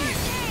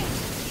seized!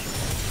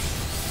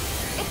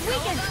 It's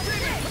weakened!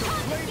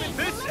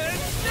 This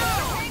ends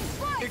now!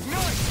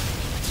 Ignite!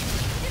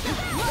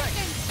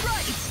 Lightning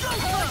strike.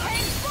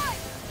 Hurricane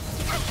strike.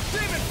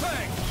 Demon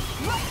Fang!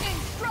 Lightning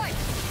strike.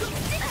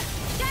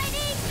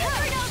 Chinese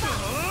supernova!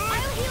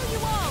 I'll heal you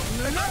all!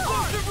 An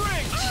explosive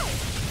ring!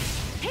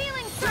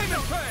 Healing Demon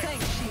circle! Fang!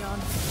 Thanks, Shion.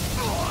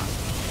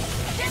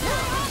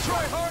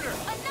 Try harder!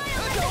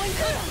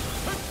 Annihilation!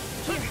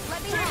 Here, let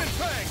me Demon help!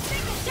 Fang!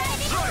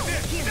 Chinese! Try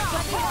this! Here,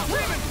 let me help!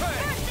 Demon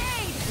Fang! First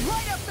aid!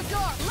 Light up the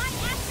dark. Light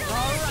excellence!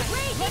 All right.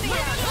 Raging Let me have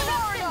heavy it.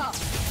 Far eruption! enough.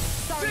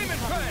 Sorry, Demon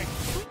Fang!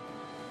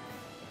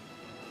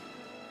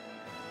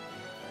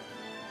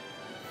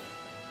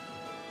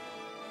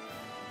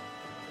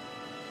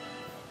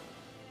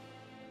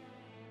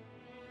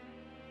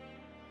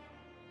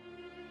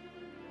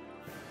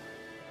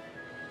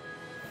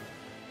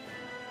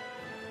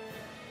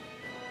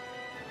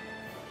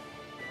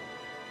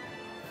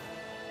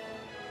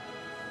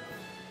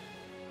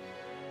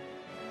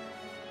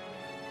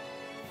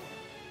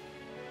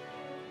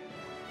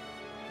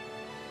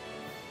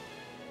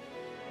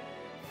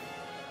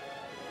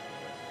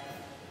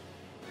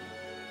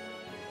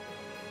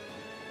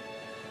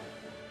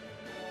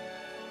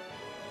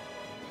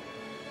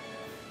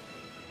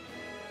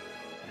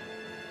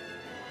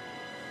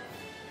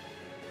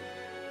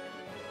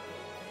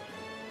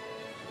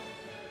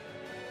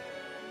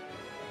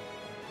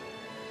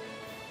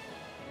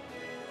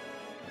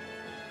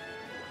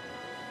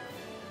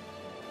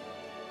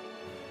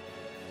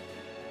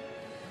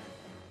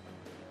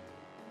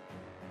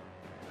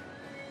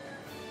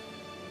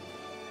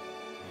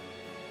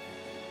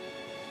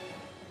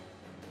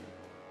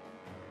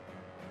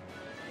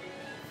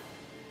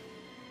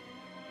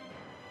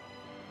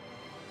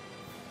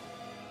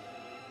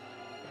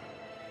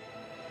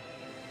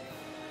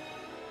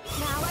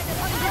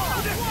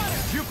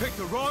 You picked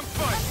the wrong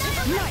fight!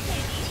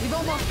 Nice. We've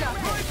almost got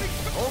this.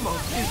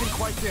 Almost isn't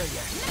quite there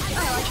yet.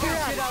 I like your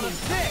attitude.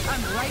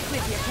 I'm right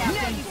with you, Captain.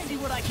 Now you see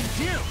what I can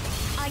do!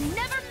 I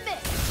never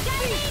miss!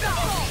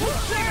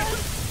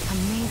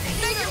 Amazing.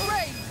 Make it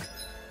rain!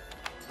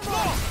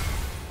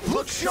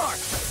 Look sharp!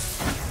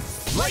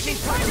 Lightning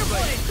Tiger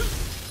Blade!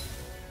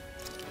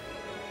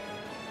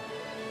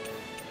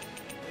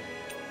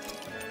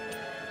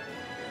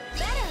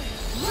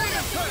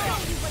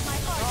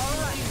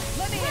 Alright,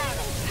 let me have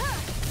it!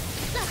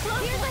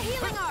 Here's a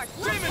healing arc!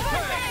 Let's go!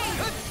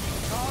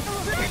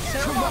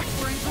 Too much!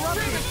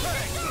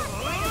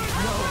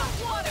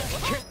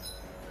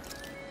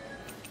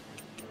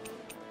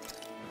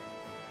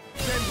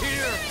 Send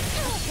here!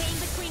 Pain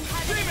between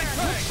heaven and earth!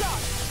 Look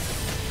sharp!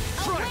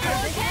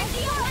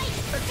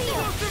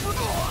 Explosive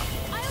roar!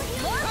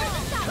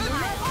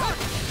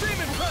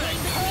 Demon Fang! Demon Fang!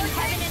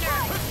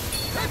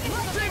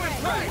 Demon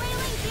Fang!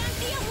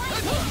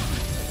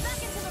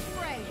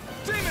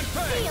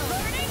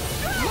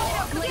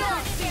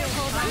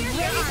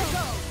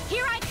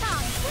 Here I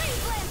come!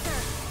 Freeze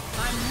Lancer!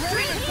 I'm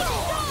ready to go!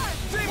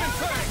 Demon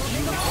Fang!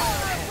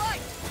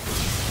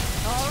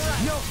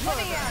 Alright, No let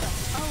me further! at him!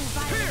 Oh,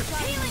 Here!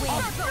 healing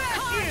circle!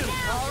 you!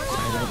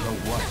 I don't know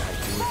what I'd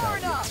do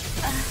without you.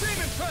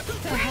 Demon Fang!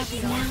 Perhaps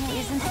now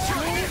isn't the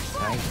time?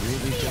 I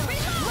really don't.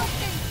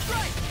 Lightning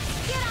strike!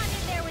 Get on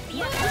in there with the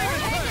other! Demon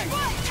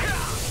Fang!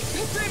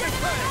 Demon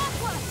Fang!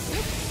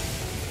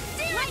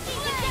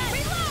 Lightning again!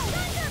 Reload!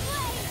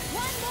 Thunderblade!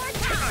 One more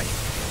time!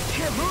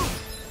 Can't move!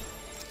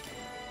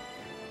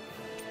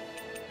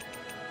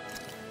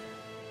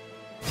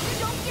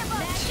 Don't give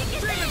up! Magic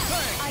is Demon there!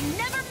 Fang! I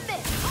never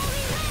miss!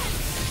 Holy Land!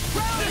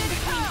 Grounded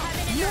hell!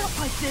 Not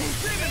like this!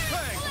 Demon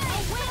Fang!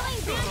 A wailing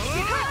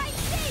banshee! I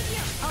save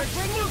you! I'll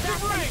bring you back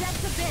from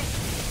death's abyss!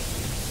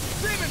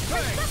 Demon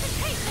Fang!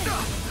 Resuscitation!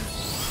 Demon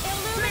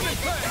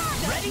Illuminate the Fang!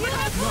 dark! Ready?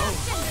 No!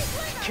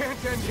 Can't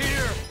end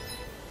here!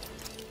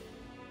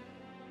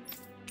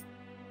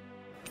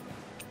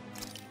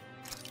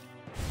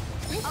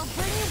 I'll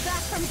bring you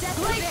back from death's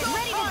abyss!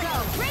 Ready to go!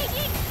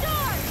 Raging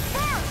storm!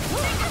 First!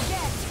 Think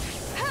again!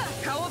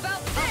 How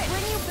about I'll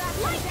bring you back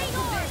from death's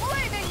abyss!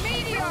 flaming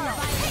meteor?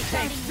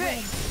 Take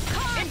this!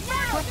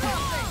 Inferno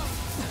crossing!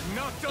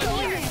 Not done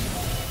yet!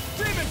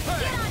 Demon Get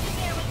Fang! on in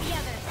there with the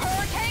others!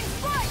 Hurricane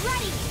strike!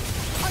 Ready!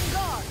 On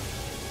guard!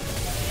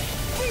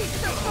 Beast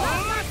the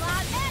fire!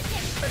 Cloud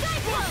magic!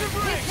 Explosive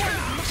ring!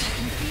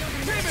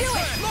 Demon Do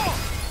it!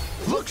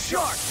 Fang! Look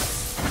sharp!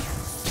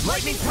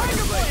 Lightning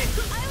Tiger Blade!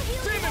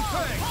 Demon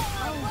Fang!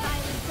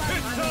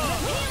 It's on!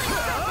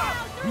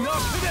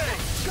 Not today!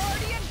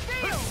 Guardian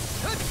shield!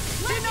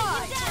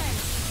 Denied!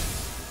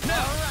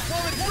 Now,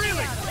 while it's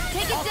reeling!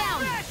 Take it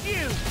down! Smash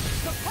you!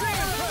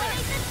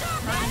 Illuminate the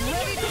dark! I'm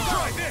ready to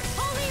Try this!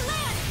 Holy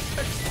land!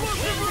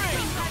 Explosive ring!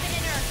 Heaven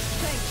and earth!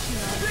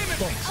 Demon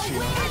Fang!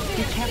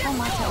 Be careful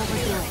not to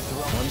overdo it.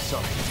 I'm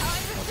sorry.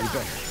 I'll do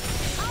better.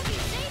 I'll be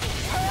saving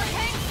you!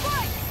 Hurricane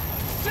strike!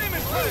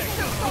 Demon Fang!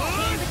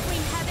 Stand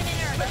between heaven and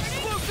earth!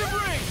 Explosive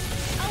ring!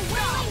 A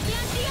whirling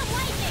banshee of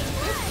lightning!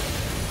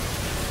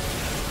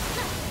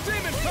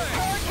 Demon Fang!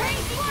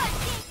 Hurricane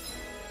strike!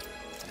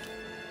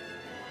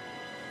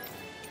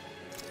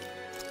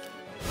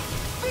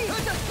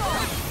 Beast the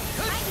storm!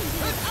 I can do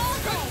it all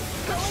day!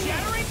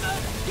 Shattering the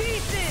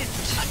pieces!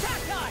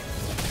 Attack time!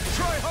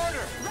 Try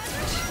harder!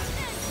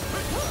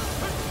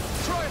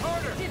 Try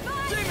harder!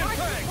 Demon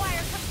Fang!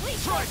 Fire complete!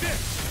 Try this!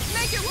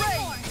 Make it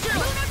rain!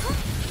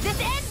 This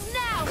ends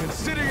now!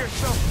 Consider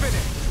yourself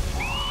finished!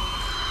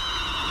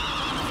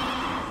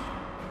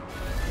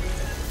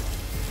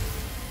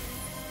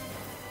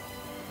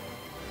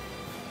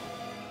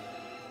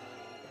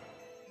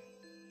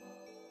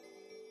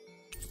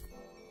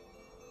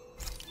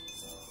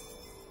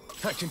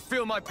 I can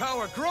feel my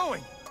power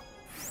growing!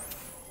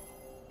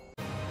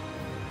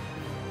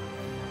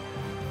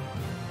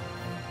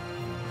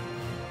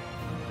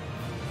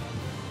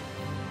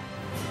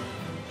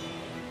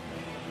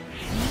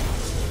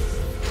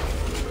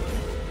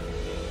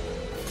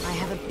 I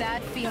have a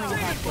bad feeling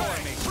about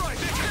this. Try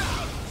this!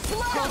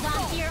 Hold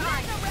on to your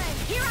heart.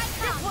 Here I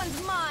come. This one's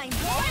mine.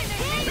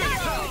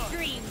 Your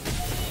dreams.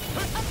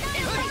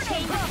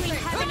 Chain between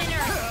heaven and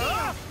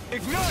earth.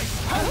 Ignite!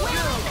 A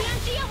whirling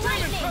banshee of Demon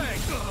lightning. Fang!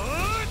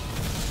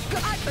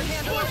 I can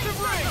handle it!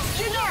 Explosive ring!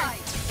 Denied.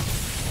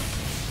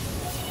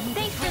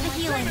 Thanks for the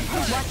healing.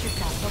 Watch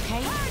yourself, okay?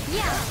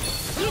 Yeah.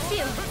 You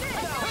too.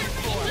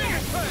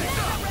 Demon Fang!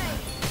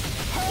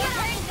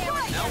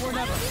 Now we're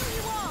never.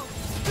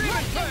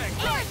 Demon Fang!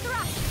 Air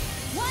thrust.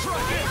 One Try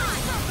more this. time.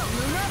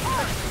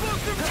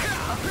 Explosive ring!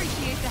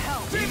 Appreciate the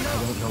help! Demon I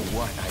don't know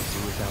what I'd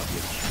do without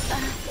you.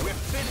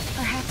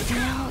 Perhaps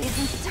now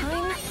isn't the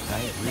time?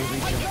 I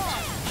really don't.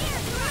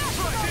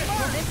 Try this!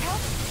 Will this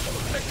help?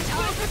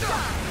 Explosive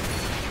ring!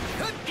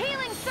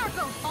 Healing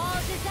circle. All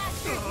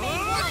disasters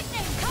made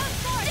lightning. Come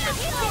forth.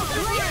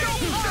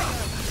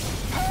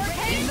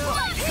 Hurricane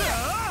strike.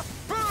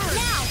 Burn!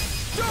 Now.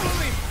 Double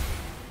leap!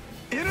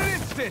 In an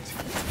instant!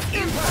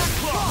 Impact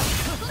Claw!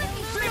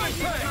 Demon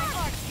Fang!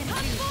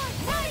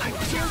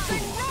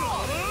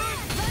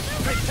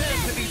 Pretend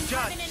to be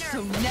judged! So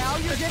now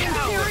you're getting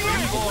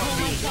serious?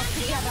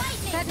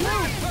 That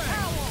move.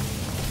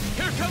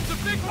 Here comes the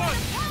big one!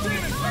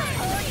 Demon Fang!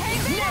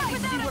 Now we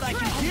see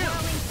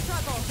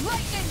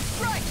Lightning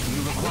strike!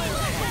 You require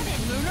Heaven!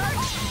 Lunar!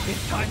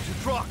 It's time to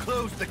draw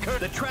close the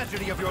curtain. The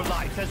tragedy of your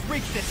life has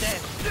reached its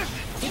end.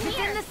 If it's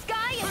in the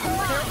sky, it's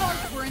mine! Their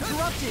arcs were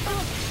interrupted!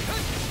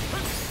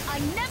 I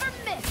never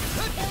miss!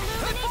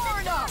 Illuminate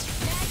the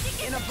magic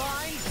in a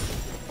vine!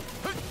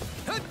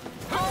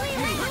 Holy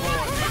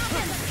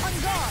on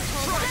guard!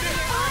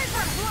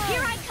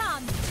 Here I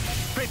come!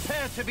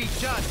 Prepare to be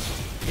judged.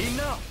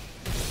 Enough.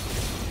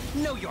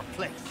 Know your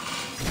place.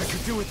 I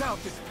could do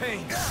without this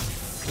pain.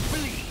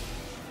 Bleed.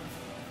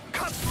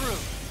 Cut through.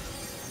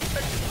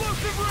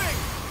 Explosive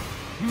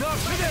ring. Not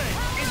today.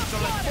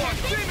 Insolent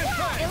force. Demon It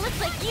strike.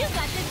 looks like you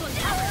got this one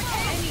covered!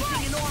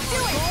 Anything in armor Do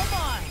is it! all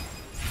mine!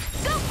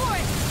 Go for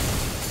it!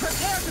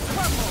 Prepare to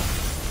crumble!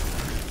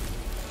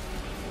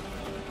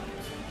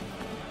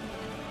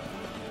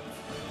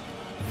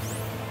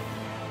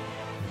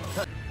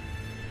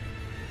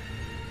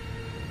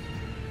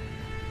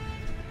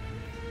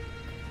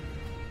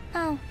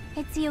 Oh,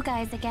 it's you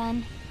guys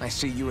again. I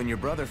see you and your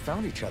brother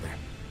found each other.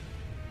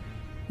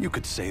 You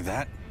could say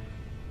that.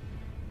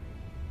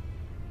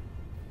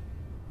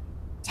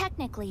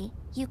 Technically,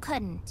 you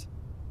couldn't.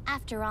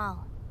 After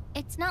all,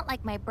 it's not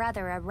like my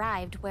brother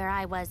arrived where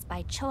I was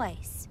by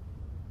choice.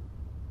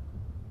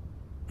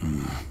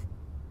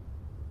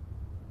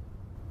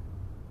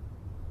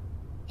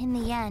 In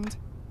the end,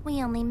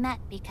 we only met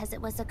because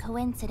it was a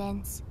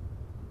coincidence.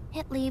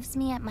 It leaves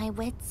me at my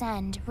wit's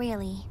end,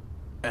 really.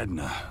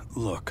 Edna,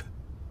 look.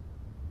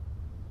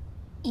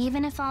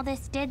 Even if all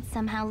this did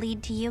somehow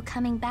lead to you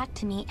coming back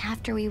to me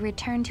after we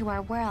return to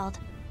our world,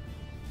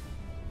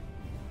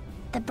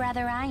 the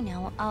brother I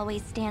know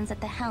always stands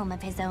at the helm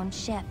of his own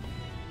ship.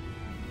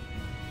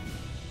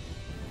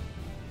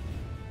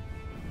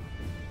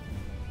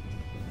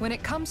 When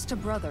it comes to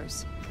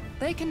brothers,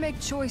 they can make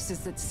choices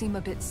that seem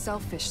a bit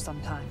selfish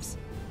sometimes.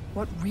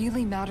 What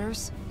really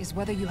matters is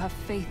whether you have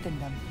faith in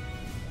them.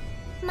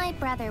 My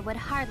brother would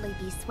hardly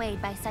be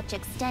swayed by such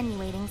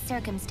extenuating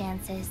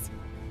circumstances.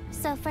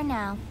 So for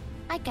now,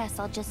 I guess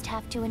I'll just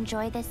have to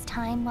enjoy this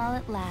time while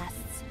it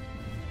lasts.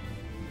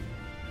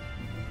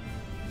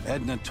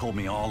 Edna told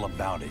me all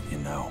about it, you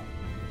know.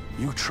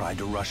 You tried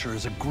to rush her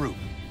as a group,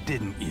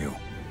 didn't you?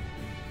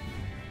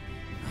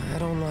 I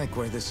don't like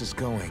where this is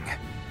going.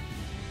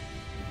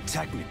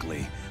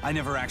 Technically, I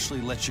never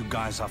actually let you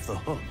guys off the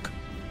hook.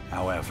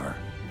 However,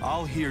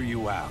 I'll hear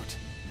you out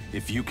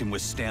if you can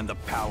withstand the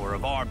power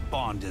of our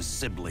bond as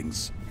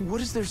siblings. What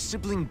does their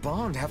sibling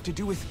bond have to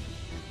do with...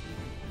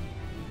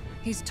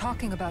 He's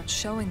talking about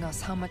showing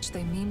us how much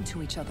they mean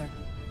to each other.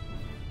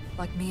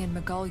 Like me and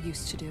Miguel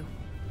used to do.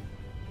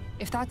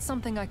 If that's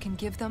something I can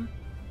give them,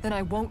 then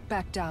I won't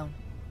back down.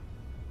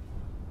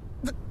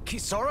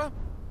 Kisara?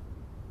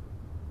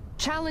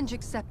 Challenge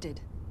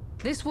accepted.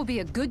 This will be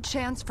a good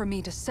chance for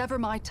me to sever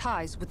my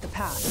ties with the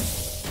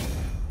past.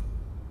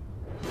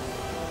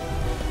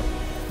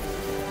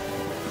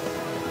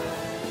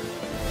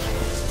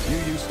 You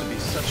used to be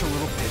such a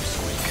little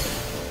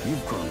pipsqueak.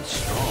 You've grown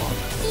strong.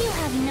 You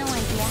have no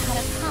idea how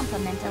to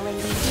compliment a lady,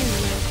 do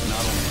you?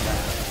 Not only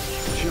that,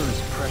 but you're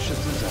as precious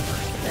as ever.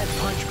 That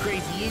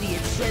punch-crazy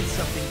idiot said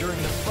something during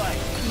the fight.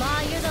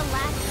 Ma, you're the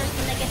last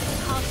person that gets to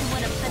call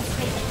someone a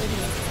punch-crazy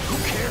idiot. Who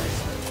cares?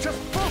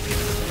 Just focus.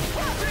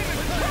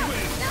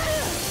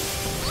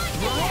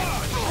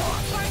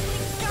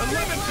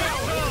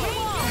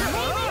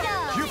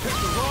 You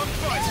picked the wrong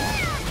fight.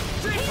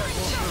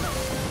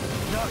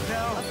 Not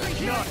now,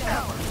 not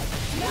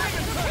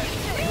ever.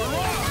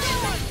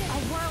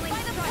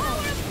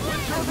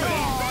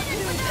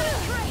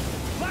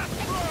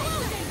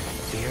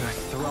 The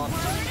earth throbs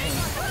in pain.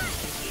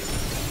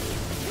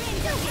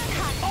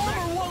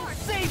 Armor won't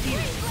save you!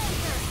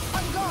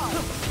 On guard!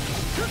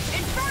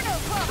 Inferno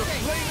The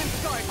crossing! flame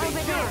inside Over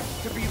me there.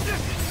 yearns to be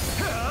lit.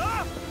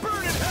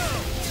 Burn in hell!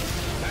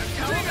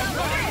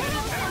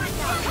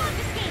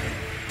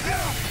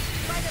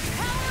 By the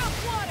power of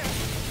water!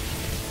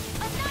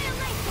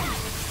 Annihilation!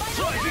 By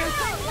the power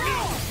of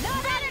law!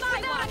 Not in my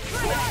watch!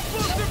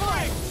 Explosive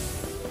ring!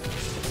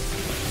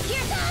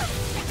 Here's up!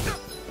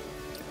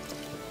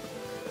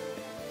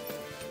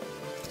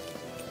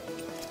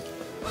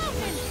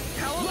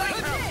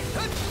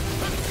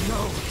 No,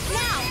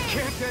 Now!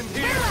 can't end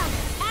here. Fill up!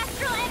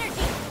 Astral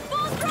energy!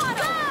 Full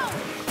throttle!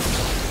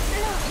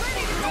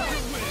 Ready to go!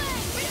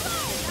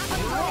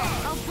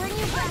 I'll bring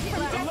you back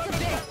from death to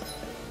bit!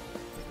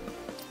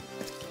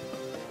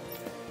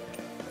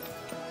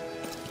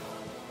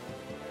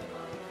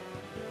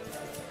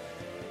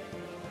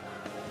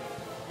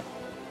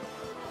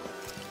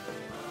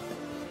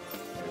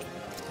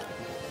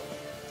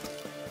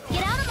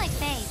 Get out of my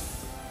face!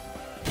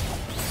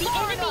 The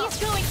enemy is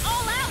going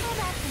all out!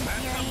 That's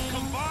infuriating.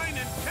 Combine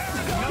and tear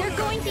They're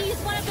going to use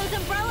one of those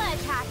umbrella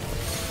attacks!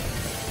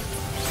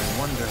 I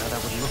wonder how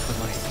that would look with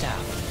my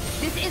staff.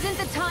 This isn't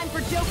the time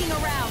for joking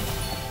around!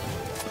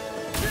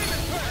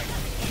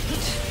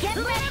 Get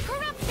ready!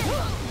 Corruption!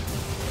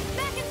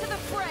 Back into the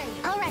fray!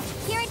 Alright,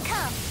 here it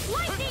comes!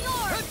 Lightning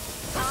orb!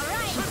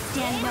 Alright,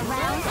 standing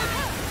around.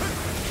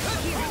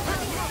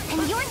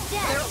 And you're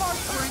dead! Their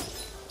arcs were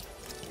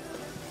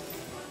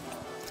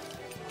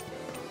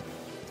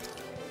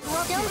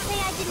Don't say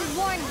I didn't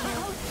warn you.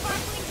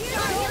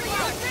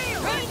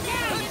 Right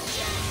now!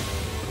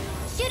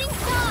 Shooting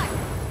star!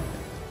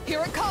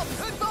 Here it comes!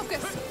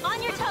 Focus!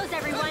 On your toes,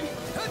 everyone!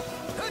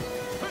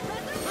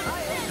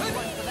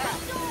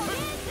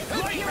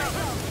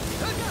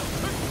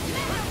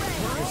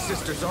 Her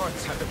sister's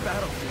arts had the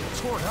battlefield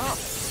torn up.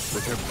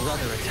 With her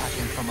brother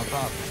attacking from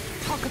above.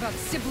 Talk about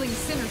sibling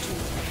synergy.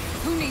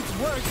 Who needs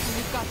words when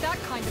you've got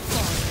that kind of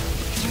bond?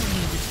 You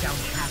need to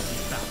sound happy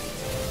about it.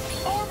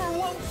 Armor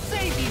won't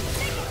save you!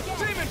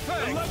 Demon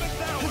Fang!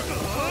 11th hour!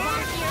 Hold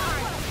on to your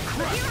arms.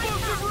 Here I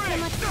come!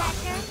 Too much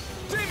pressure?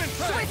 Demon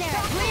Fang!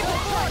 Leave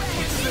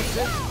it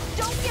for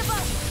Don't give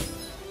up!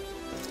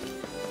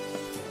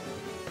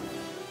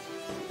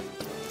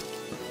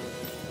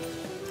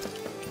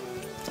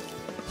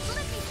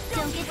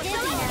 Don't get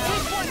dizzy now.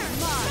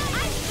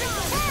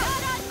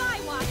 Not on my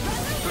watch!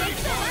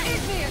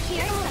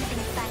 Here's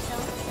something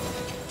special.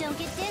 Don't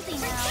get dizzy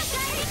now.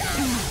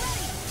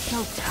 So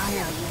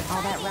tired.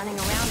 All that running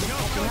around and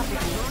catching up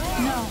with you.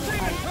 No,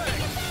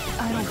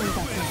 I don't think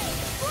that's it.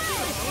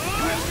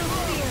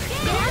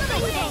 Get out of my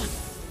face.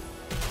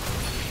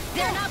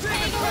 They're not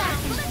playing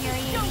around!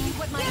 Show you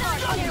what my heart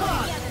is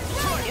together!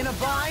 In a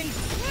bind?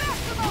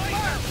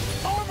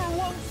 Armor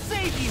won't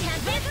save you!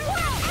 Can't be through!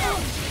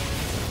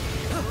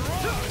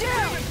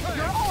 Damn!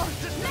 Your arm!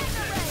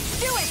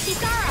 Do it,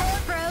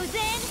 Kisara!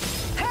 Frozen!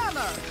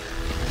 Hammer!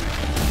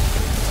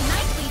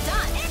 Nicely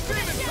done!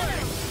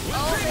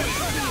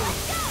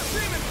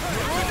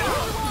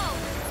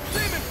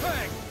 Demon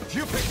Fang!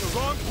 You picked the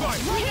wrong fight!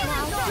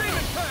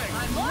 Demon Fang!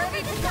 I'm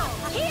ready to go!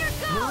 Here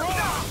goes!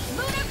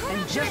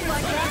 And just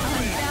like that,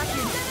 I'm back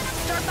in.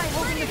 Start by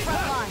holding the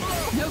front line.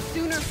 No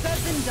sooner said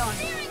than done.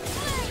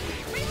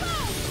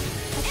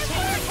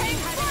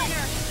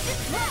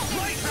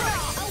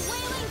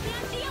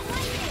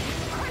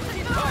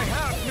 I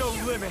have no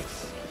limits!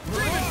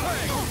 Demon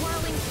Fang!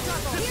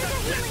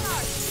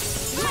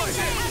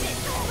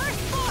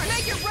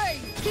 Make it rain!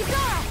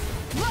 Kisara!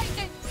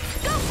 Lightning!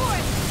 Go for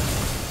it!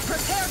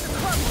 Prepare to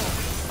crumble!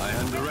 I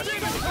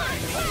underestimate.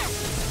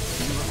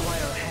 You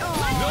require help.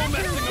 No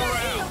messing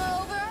around!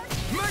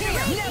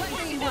 Now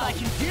see what I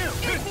can do!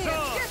 Good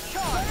song!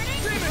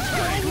 Demon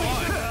Fang!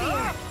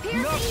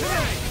 Not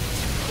today!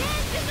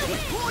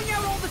 He's pulling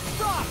out all the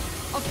stops!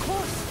 Of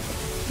course.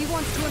 He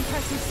wants to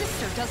impress his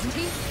sister, doesn't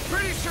he?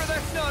 Pretty sure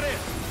that's not it!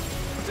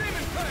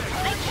 Demon Fang!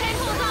 I can't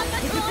hold on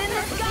much longer! If it's in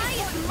the sky,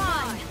 it's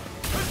mine!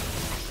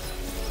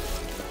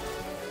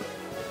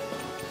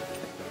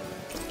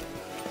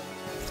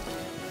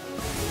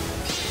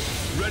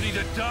 Ready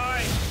to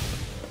die?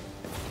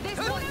 This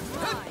one is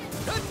mine!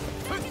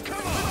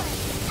 Come on!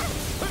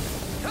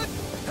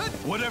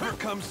 Whatever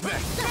comes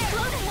next.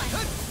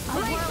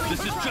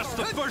 This is just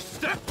the first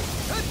step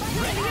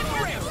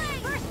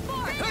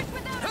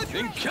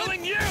in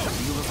killing you!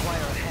 You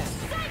require a hand.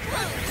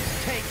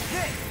 Take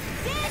this!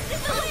 Dance to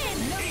the wind!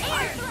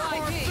 Air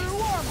thrust! Through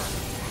armor!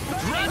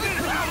 Dragon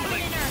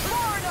howling!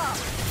 Far enough!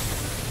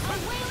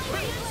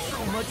 So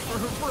much for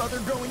her brother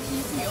going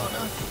easy on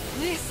us.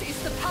 This is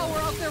the power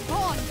of their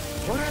bond.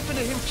 What happened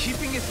to him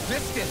keeping his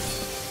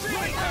distance?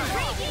 Raging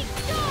star!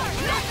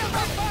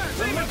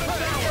 Demon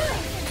Fang!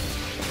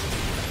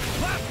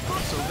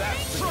 So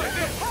that's Try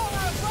this!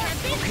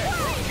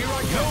 here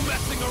I go. No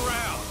messing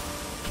around!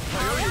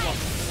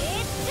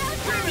 It's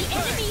showtime! The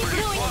enemy is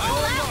going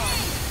all out!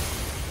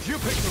 You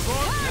picked the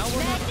wrong...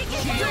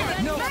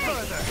 No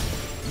further!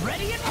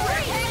 Ready and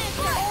ready!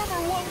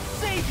 Armor won't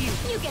save you!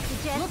 You get the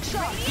jet. Look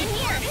sharp! In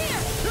here!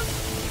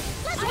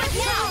 Let's go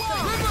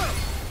now!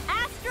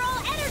 Astral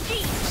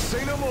energy!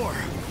 Say no more.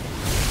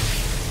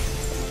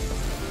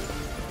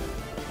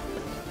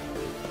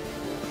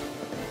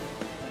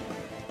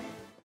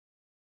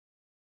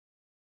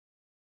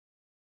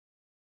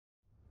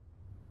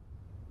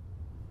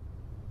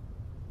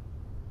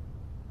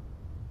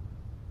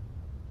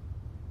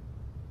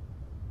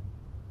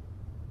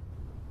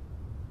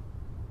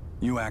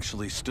 You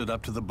actually stood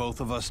up to the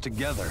both of us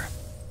together.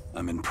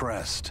 I'm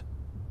impressed.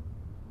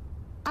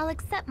 I'll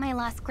accept my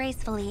loss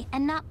gracefully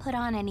and not put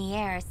on any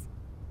airs.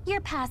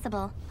 You're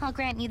passable, I'll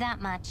grant you that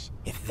much.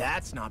 If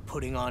that's not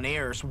putting on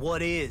airs,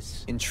 what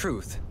is? In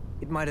truth,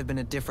 it might have been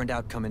a different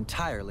outcome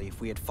entirely if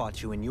we had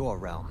fought you in your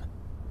realm.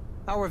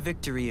 Our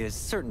victory is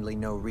certainly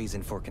no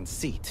reason for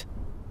conceit.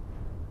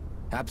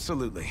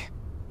 Absolutely.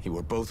 You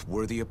were both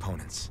worthy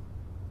opponents.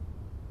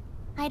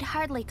 I'd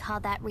hardly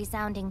call that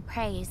resounding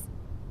praise.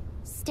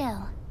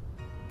 Still,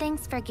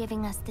 thanks for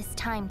giving us this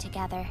time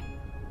together.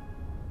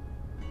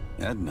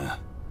 Edna.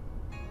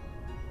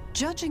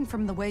 Judging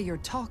from the way you're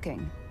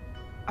talking,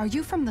 are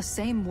you from the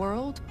same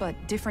world, but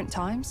different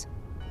times?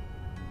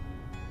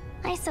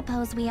 I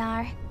suppose we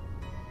are.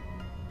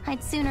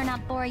 I'd sooner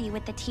not bore you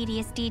with the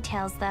tedious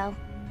details, though.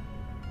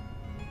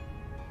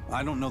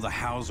 I don't know the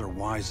hows or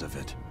whys of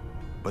it,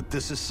 but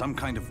this is some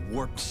kind of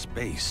warped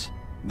space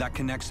that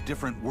connects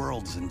different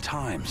worlds and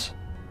times.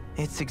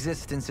 Its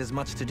existence is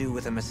much to do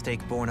with a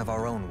mistake born of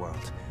our own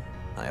world.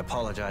 I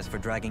apologize for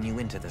dragging you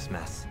into this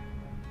mess.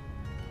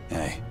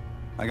 Hey,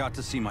 I got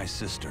to see my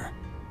sister.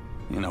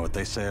 You know what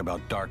they say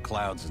about dark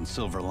clouds and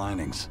silver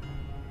linings.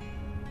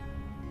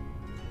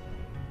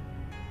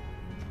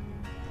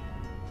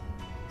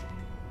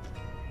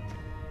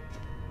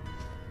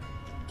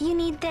 You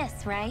need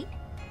this, right?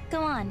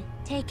 Go on,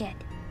 take it.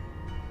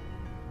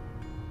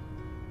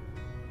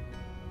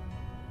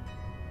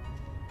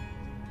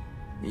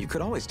 You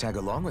could always tag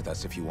along with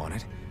us if you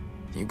wanted.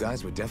 You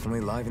guys would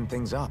definitely liven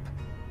things up.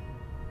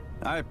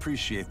 I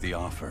appreciate the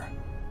offer,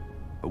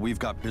 but we've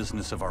got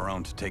business of our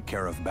own to take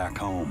care of back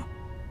home.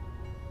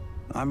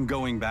 I'm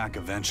going back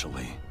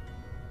eventually,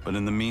 but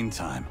in the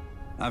meantime,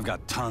 I've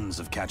got tons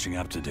of catching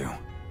up to do.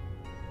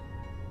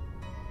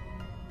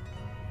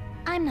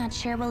 I'm not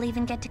sure we'll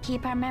even get to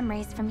keep our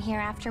memories from here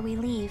after we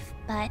leave,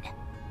 but...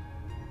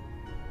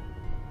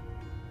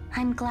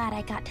 I'm glad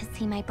I got to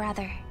see my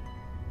brother.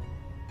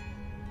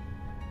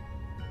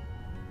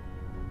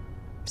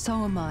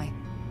 So am I.